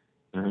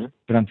 Mm-hmm.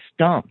 But I'm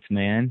stumped,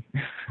 man.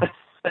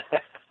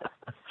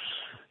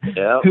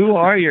 Yeah. Who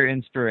are your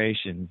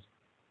inspirations?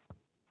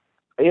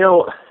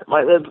 The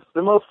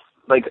most,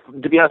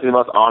 to be honest, the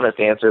most honest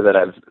answer that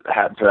I've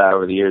had for that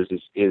over the years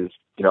is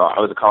I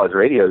was a college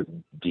radio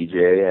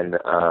DJ, and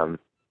I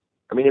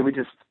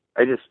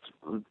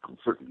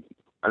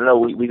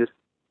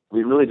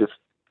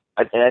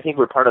think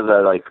we're part of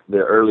the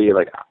early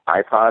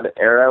iPod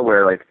era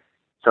where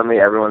suddenly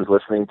everyone's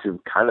listening to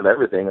kind of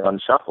everything on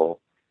shuffle,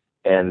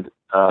 and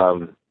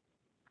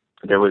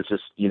there was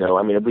just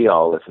we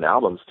all listen to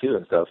albums too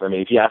and stuff.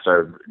 If you ask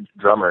our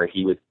drummer,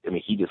 he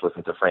just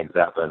listened to Frank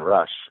Zappa and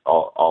Rush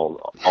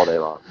all day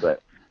long,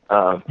 but.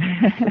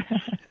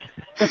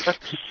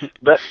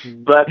 but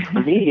for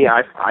me,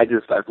 I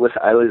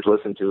always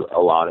listen to a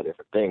lot of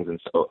different things,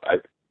 and so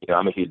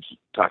I'm a huge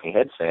Talking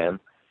Heads fan,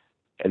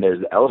 and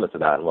there's elements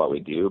of that in what we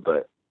do,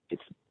 but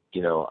it's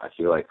I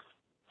feel like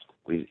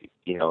we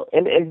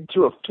and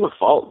to a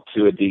fault,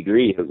 to a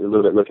degree, a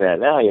little bit looking at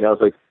it now,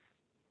 it's like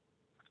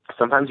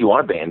sometimes you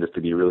want a band just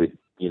to be really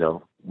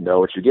know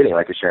what you're getting,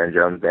 like a Sharon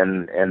Jones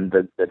and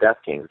the Death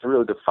Kings. It's a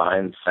really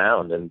defined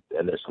sound, and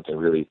there's something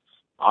really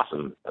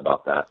awesome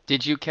about that.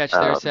 Did you catch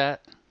their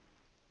set?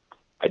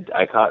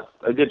 I caught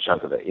a good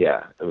chunk of it.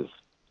 Yeah, it was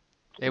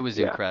It was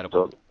Yeah.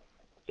 incredible.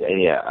 So,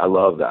 and yeah, I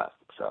love that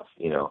stuff.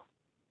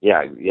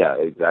 Yeah,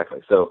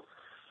 exactly. So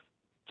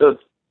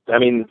I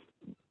mean,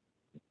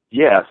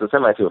 yeah. So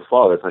Semi to a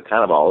Fall, it's like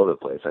kind of all over the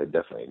place. I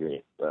definitely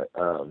agree. But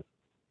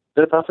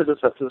it's also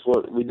that's just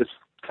what we just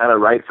kind of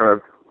write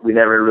from. We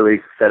never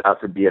really set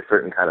out to be a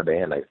certain kind of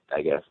band,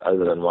 I guess,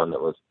 other than one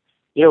that was.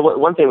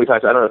 One thing we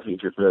talked. I don't know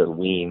if you're familiar with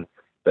Ween,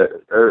 but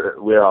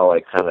we're all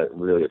like kind of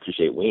really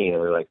appreciate Ween,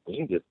 and we're like,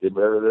 Ween just did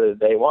whatever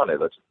they wanted.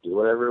 Let's do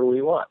whatever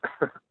we want.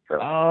 So,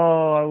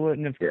 I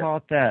wouldn't have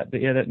caught that, but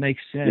yeah, that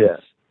makes sense. Yeah,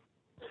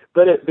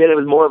 but it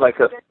was more like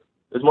a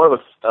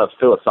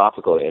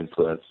philosophical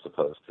influence as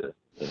opposed to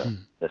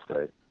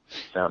necessarily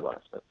sound wise.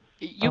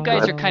 You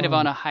guys are kind of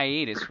on a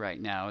hiatus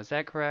right now. Is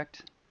that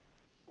correct?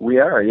 We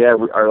are, yeah.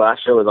 Our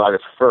last show was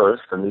August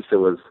 1st, and Lisa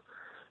was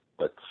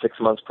 6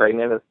 months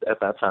pregnant at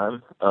that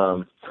time,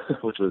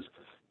 which was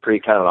pretty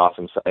kind of an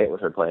awesome sight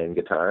with her playing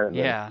guitar. And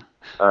yeah.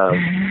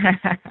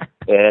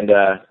 And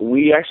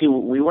we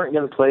weren't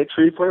going to play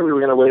Shreveport. We were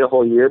going to wait a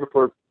whole year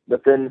before.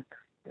 But then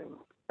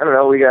I don't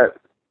know. We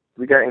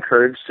got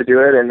encouraged to do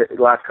it, and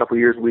the last couple of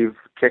years we've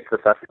kicked the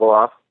festival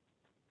off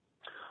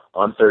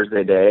on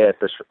Thursday day at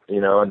the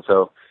and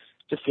so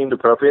it just seemed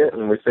appropriate,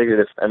 and we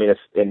figured I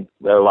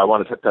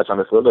wanted to touch on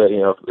this a little bit.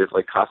 If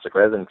like Caustic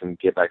Resin can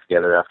get back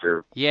together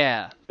after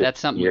that's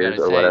something we got to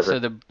say. Whatever. So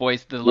the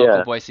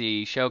local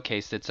Boise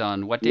showcase that's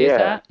on what day is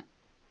that?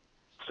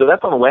 So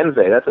that's on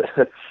Wednesday.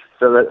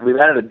 So that we've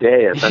added a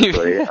day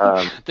essentially.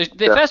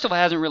 The festival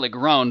hasn't really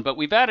grown, but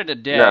we've added a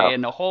day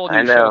and a whole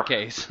new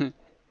showcase.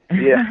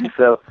 Yeah.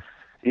 So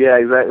yeah,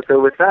 exactly. So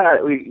with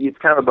that, it's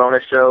kind of a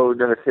bonus show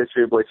during the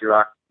History of Boise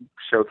Rock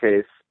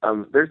showcase. I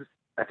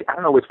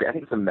don't know which. I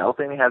think it's a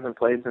Melting hasn't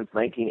played since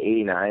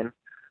 1989.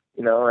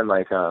 And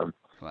like wow.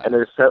 And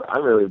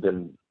I've really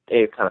been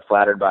kind of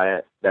flattered by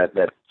it that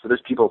so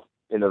there's people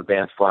in those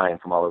bands flying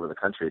from all over the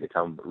country to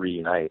come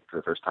reunite for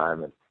the first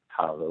time in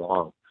however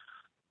long.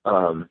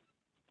 And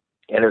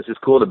it was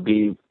just cool to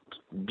be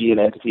an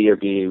entity or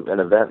be an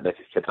event that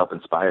could help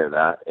inspire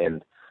that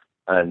and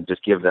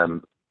just give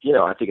them,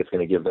 I think it's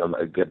going to give them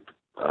a good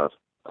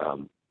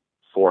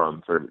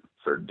forum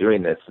for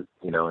doing this,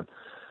 and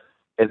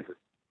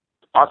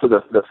also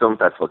the film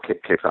festival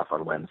kicks off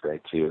on Wednesday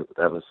too.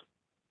 That was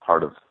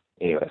part of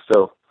anyway.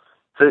 So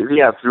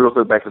yeah, real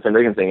quick back to the Finn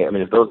Riggin thing. I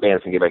mean, if those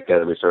bands can get back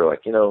together, we sort of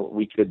like,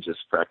 we could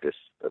just practice,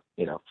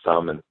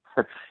 some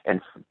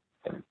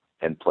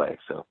and play.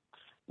 So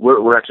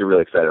we're actually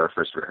really excited. Our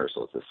first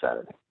rehearsal is this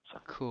Saturday. So.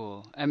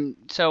 Cool.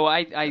 So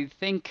I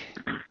think,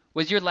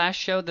 was your last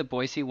show the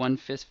Boise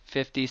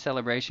 150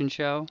 celebration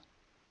show,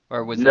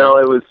 or was No,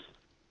 it was.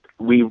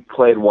 We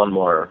played one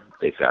more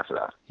days after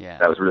that. Yeah.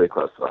 That was really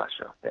close to the last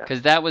show. Yeah.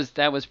 Because that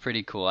was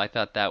pretty cool. I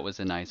thought that was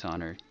a nice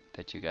honor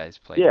that you guys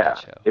played that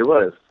show. Yeah, it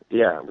was.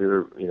 Yeah, we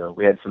were.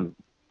 We had some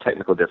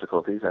technical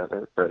difficulties at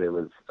it, but it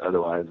was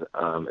otherwise.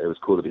 It was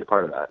cool to be a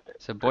part of that.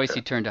 So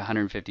Boise turned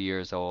 150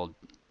 years old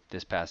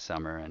this past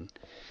summer,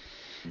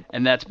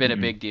 and that's been a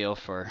big deal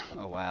for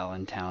a while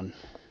in town.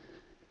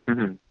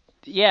 Mm-hmm.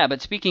 Yeah,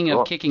 but speaking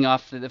of kicking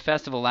off the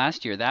festival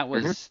last year, that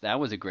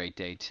was a great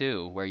day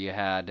too, where you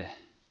had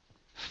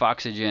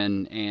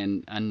Foxygen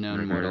and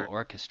Unknown Mortal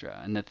Orchestra.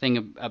 And the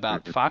thing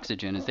about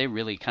Foxygen is they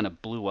really kind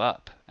of blew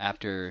up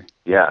after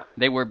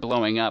they were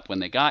blowing up when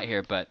they got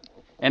here,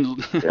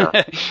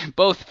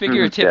 both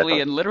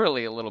figuratively and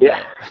literally a little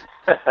bit.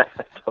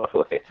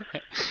 Totally.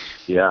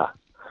 Yeah.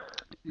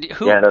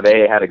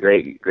 They had a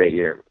great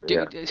year.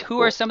 Who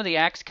are some of the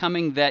acts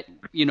coming that,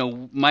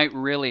 might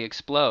really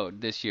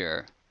explode this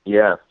year?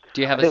 Yeah.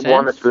 Do you have a sense?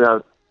 One that's been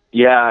on,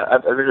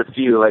 there's a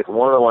few. Like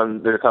one of the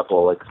ones, there's a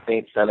couple. Like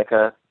Saint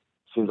Seneca,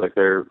 seems like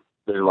there's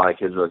a lot of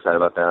kids really excited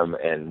about them,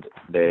 and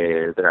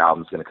their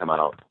album's going to come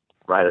out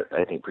right,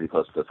 I think, pretty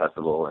close to the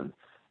festival, and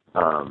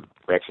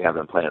we actually have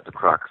them playing at the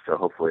Crux, so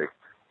hopefully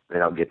they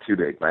don't get too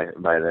big by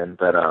then.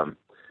 But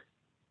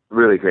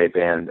really great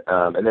band,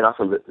 and then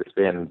also this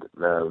band,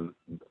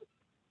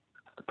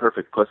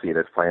 Perfect Pussy,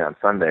 that's playing on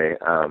Sunday,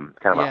 kind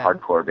of a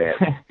hardcore band,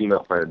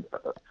 female-fronted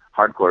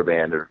hardcore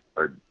band, or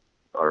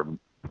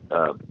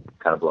kind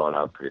of blowing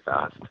up pretty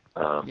fast.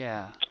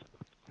 A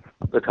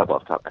couple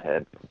off the top of my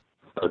head.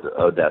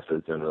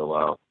 Odessa's doing really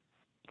well.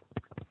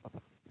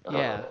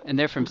 Yeah, and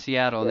they're from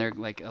Seattle, and they're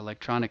like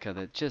electronica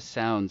that just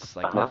sounds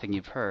like nothing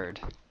you've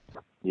heard.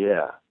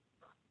 Yeah,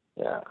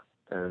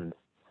 and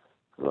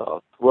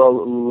well,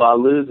 La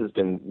Luz has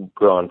been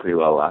growing pretty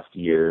well last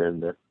year,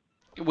 and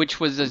which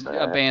was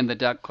a band the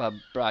Duck Club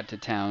brought to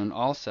town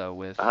also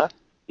with.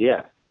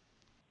 Yeah.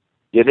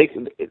 They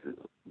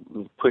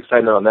quick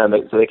side note on them.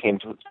 So they came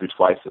through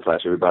twice this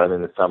last year. We brought them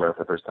in the summer for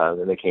the first time,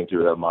 and they came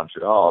through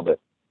Montreal, but.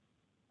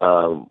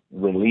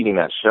 When leaving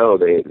that show,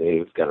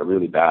 they've got a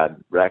really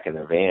bad wreck in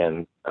their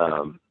van.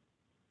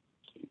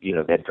 They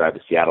had to drive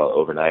to Seattle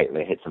overnight, and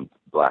they hit some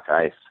black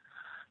ice.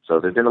 So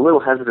they've been a little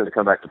hesitant to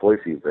come back to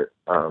Boise, but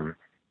I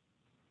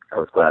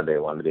was glad they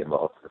wanted to be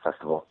involved in the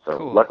festival. So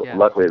cool,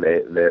 luckily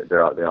they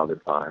all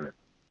did fine.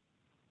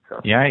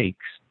 So. Yikes!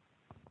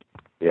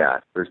 Yeah,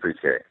 it was pretty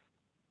scary.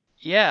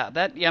 Yeah,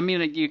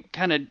 you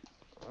kind of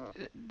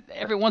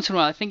every once in a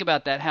while I think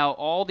about that, how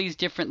all these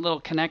different little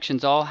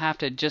connections all have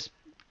to just,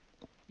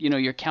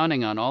 you're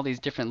counting on all these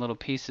different little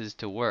pieces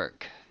to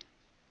work.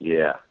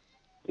 Yeah.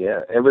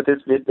 Yeah. And with this,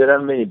 there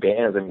aren't many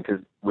bands. I mean,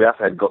 because we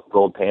also had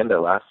Gold Panda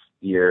last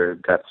year,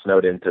 got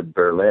snowed into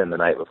Berlin the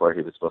night before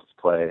he was supposed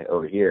to play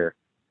over here.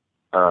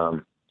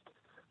 And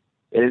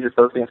it's just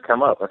those things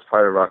come up. That's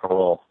part of rock and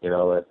roll,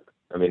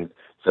 I mean,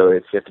 so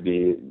it's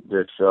you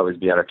have to always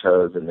be on our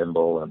toes and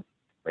nimble and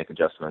make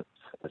adjustments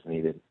as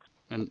needed.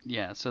 And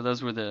yeah, so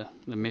those were the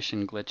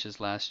mission glitches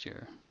last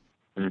year.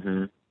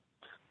 Mhm.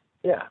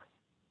 Yeah.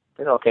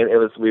 Okay.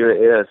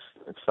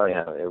 It's funny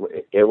how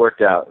it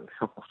worked out.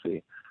 We'll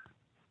see.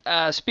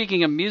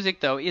 Speaking of music,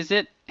 though, is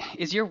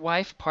your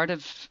wife part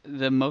of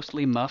the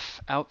Mostly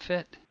Muff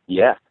outfit?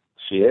 Yeah,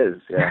 she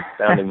is. Yeah,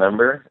 founding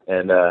member,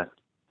 and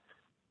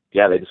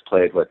they just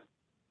played 2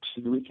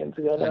 weekends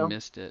ago now. I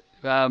missed it.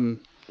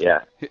 Yeah,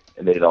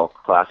 and they did all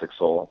classic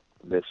soul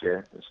this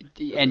year.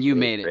 And you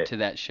made it to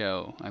that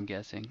show, I'm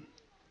guessing.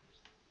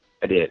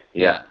 I did.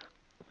 Yeah.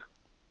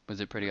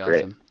 Was it pretty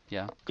Great. Awesome?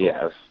 Yeah.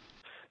 Cool.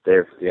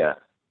 Yeah,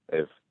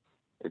 they've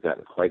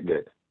gotten quite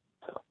good.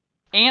 So.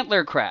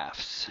 Antler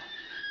Crafts.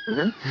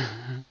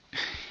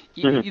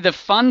 Mm-hmm. The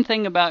fun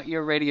thing about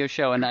your radio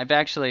show, and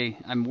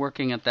I'm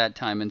working at that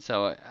time, and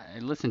so I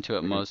listen to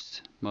it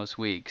most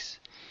weeks.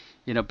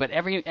 But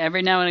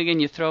every now and again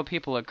you throw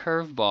people a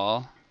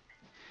curveball.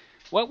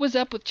 What was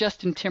up with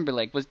Justin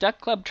Timberlake? Was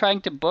Duck Club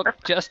trying to book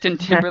Justin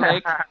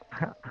Timberlake?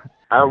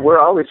 We're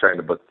always trying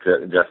to book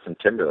Justin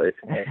Timberlake.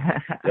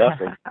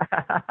 Definitely.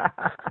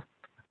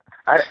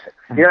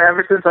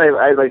 Ever since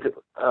I like,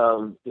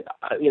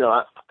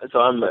 so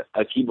I'm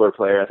a keyboard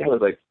player. I think it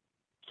was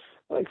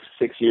like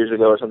 6 years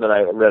ago or something.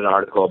 I read an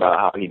article about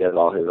how he does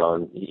all his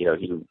own. He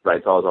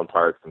writes all his own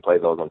parts and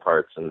plays all his own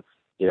parts, and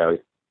I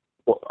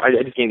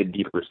just gained a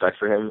deep respect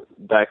for him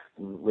back,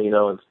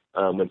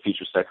 when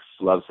Future Sex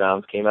Love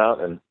Sounds came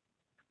out, and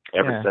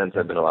ever since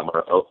I've been a lot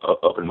more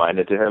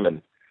open-minded to him,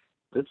 and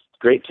it's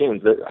great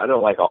tunes. I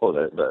don't like all of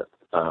it, but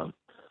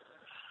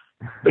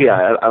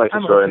yeah, I like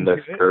to throw in the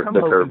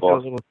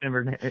curveball.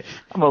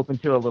 I'm open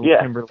to a little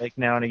Timberlake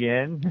now and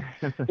again.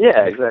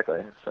 Yeah,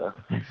 exactly. So.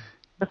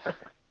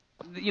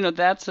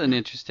 That's an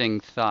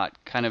interesting thought,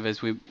 kind of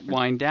as we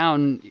wind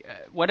down.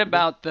 What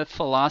about the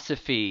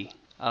philosophy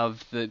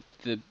of the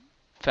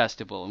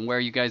festival and where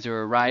you guys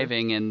are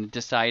arriving and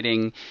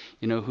deciding,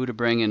 who to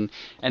bring,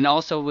 and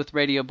also with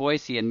Radio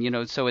Boise,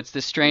 and so it's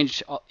this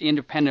strange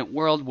independent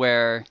world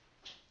where,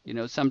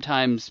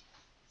 sometimes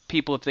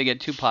people, if they get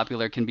too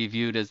popular, can be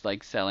viewed as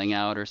like selling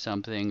out or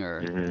something,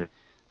 or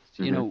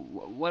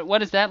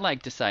what is that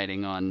like,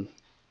 deciding on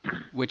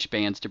which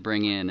bands to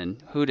bring in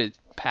and who to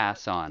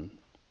pass on?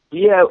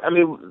 Yeah, I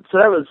mean, so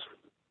that was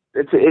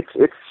it's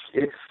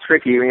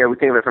tricky. We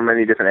think of it from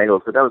many different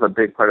angles, but that was a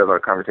big part of our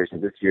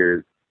conversation this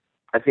year.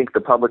 I think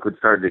the public would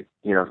start to,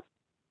 in a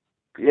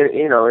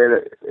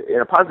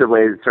positive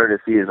way, started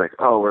to see as like,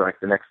 oh, we're like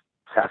the next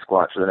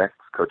Sasquatch or the next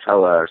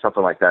Coachella or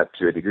something like that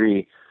to a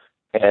degree,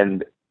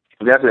 and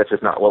that's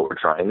just not what we're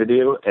trying to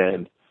do,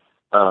 and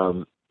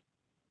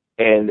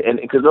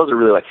because those are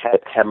really like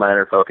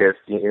headliner focused.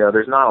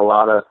 There's not a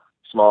lot of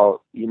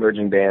small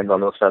emerging bands on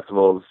those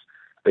festivals.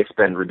 They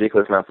spend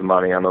ridiculous amounts of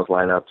money on those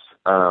lineups,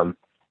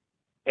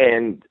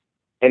 and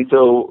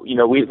so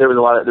there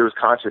was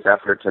conscious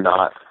effort to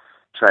not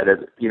try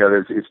to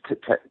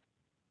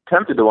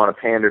tempted to want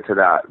to pander to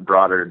that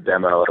broader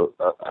demo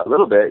a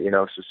little bit,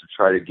 just to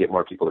try to get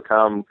more people to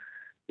come,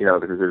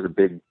 because there's a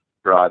big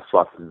broad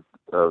swath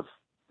of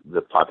the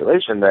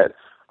population that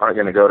aren't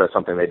going to go to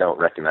something they don't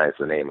recognize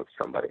the name of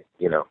somebody,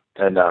 but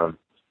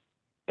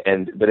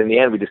in the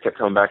end we just kept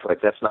coming back to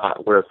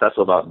we're a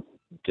festival about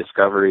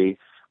discovery.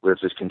 We'll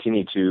just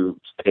continue to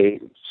stay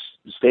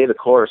the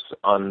course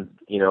on,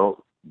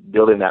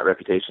 building that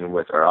reputation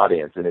with our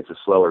audience. And it's a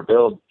slower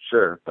build,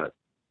 sure, but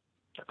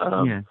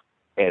and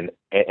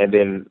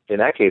then in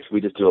that case, we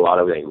just do a lot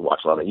of we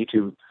watch a lot of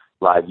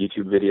live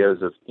YouTube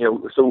videos of,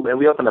 and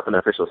we opened up an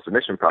official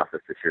submission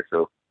process this year.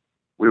 So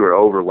we were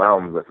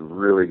overwhelmed with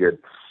really good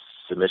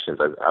submissions.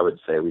 I would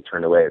say we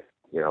turned away,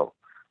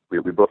 we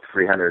booked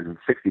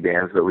 360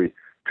 bands, but we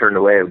turned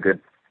away a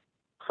good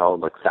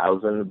solid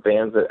 1,000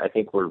 bands that I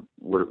think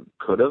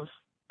could have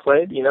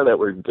played, that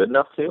were good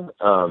enough to,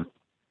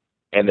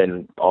 and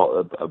then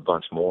a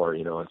bunch more,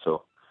 and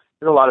so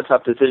there's a lot of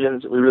tough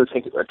decisions. We really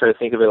I try to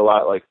think of it a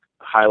lot like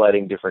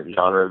highlighting different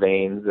genre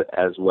veins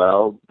as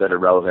well that are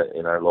relevant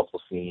in our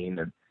local scene,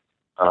 and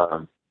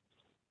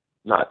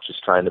not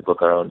just trying to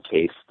book our own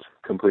taste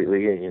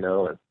completely, and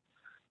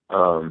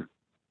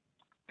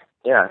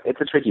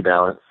it's a tricky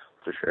balance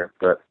for sure.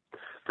 But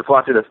the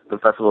philosophy of the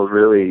festival is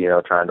really,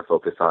 trying to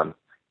focus on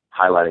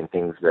highlighting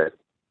things that,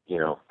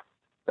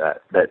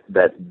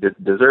 that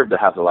deserve to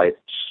have the light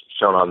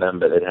shown on them,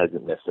 but it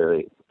hasn't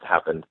necessarily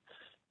happened.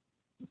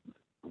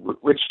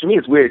 Which to me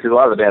is weird, because a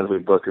lot of the bands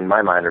we've booked in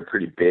my mind are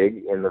pretty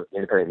big in the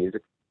independent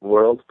music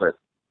world, but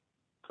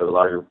for the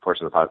larger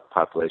portion of the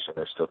population,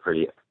 they're still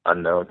pretty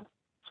unknown.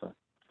 So.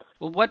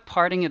 Well, what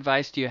parting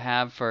advice do you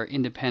have for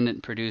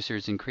independent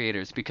producers and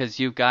creators? Because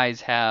you guys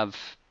have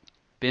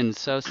been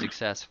so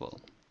successful.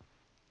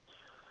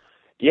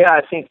 Yeah,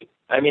 I think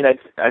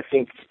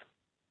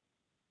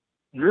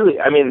really,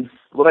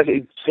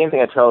 same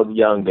thing I tell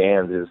young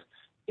bands is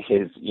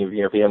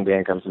if a young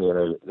band comes to me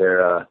and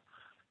they're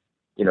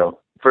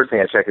first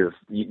thing I check is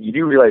you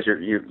do realize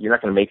you're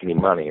not going to make any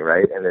money,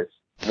 right? And it's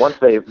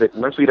once we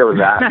get over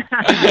that,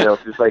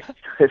 it's like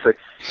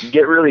you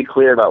get really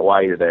clear about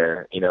why you're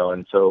there,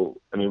 and so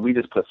we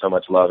just put so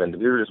much love into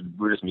we're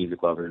just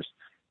music lovers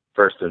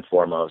first and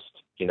foremost,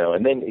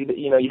 and then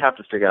you have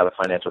to figure out a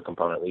financial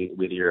component,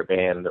 whether you're a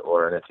band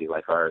or an entity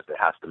like ours. It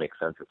has to make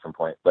sense at some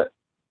point, but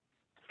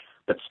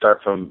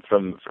start from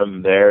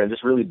there and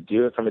just really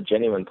do it from a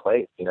genuine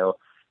place,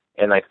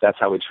 and that's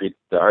how we treat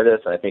the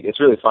artists. And I think it's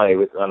really funny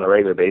on a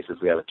regular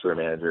basis we have a tour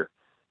manager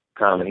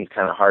come, and he's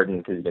kind of hardened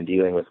because he's been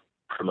dealing with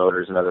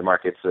promoters in other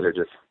markets that are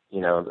just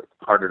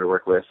harder to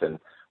work with, and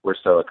we're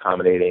so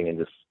accommodating and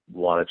just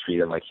want to treat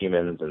them like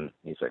humans. And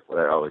he's like, well,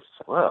 they're always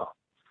like, well,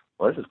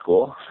 this is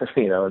cool,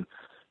 and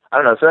I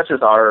don't know. So that's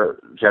just our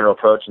general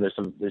approach, and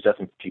there's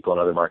definitely people in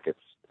other markets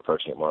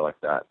approaching it more like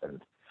that.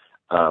 And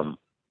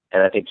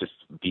I think just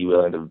be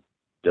willing to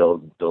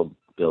build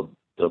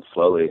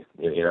slowly,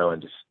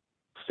 and just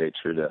stay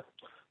true to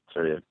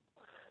sort of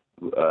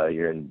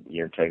your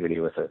integrity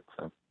with it.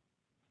 So.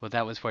 Well,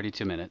 that was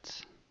 42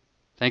 minutes.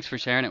 Thanks for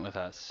sharing it with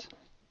us.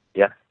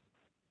 Yeah,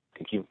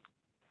 thank you.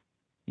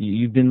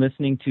 You've been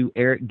listening to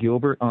Eric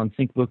Gilbert on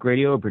SyncBook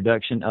Radio, a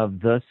production of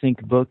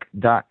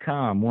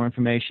thesyncbook.com. More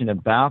information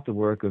about the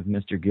work of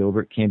Mr.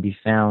 Gilbert can be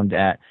found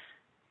at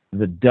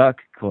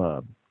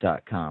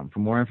theduckclub.com. For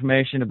more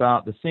information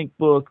about the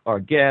SyncBook, our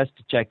guests,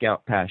 to check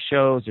out past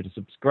shows, or to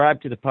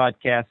subscribe to the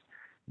podcast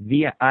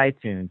via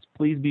iTunes,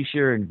 please be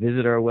sure and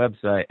visit our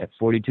website at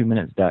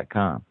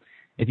 42minutes.com.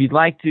 If you'd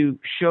like to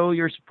show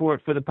your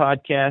support for the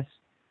podcast,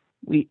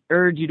 we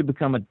urge you to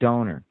become a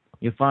donor.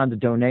 You'll find the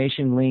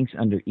donation links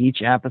under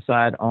each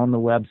episode on the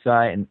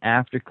website, and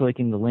after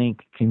clicking the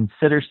link,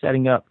 consider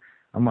setting up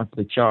a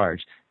monthly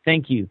charge.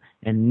 Thank you,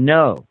 and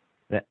know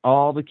that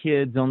all the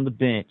kids on the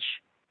bench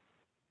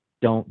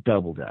don't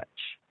double dutch.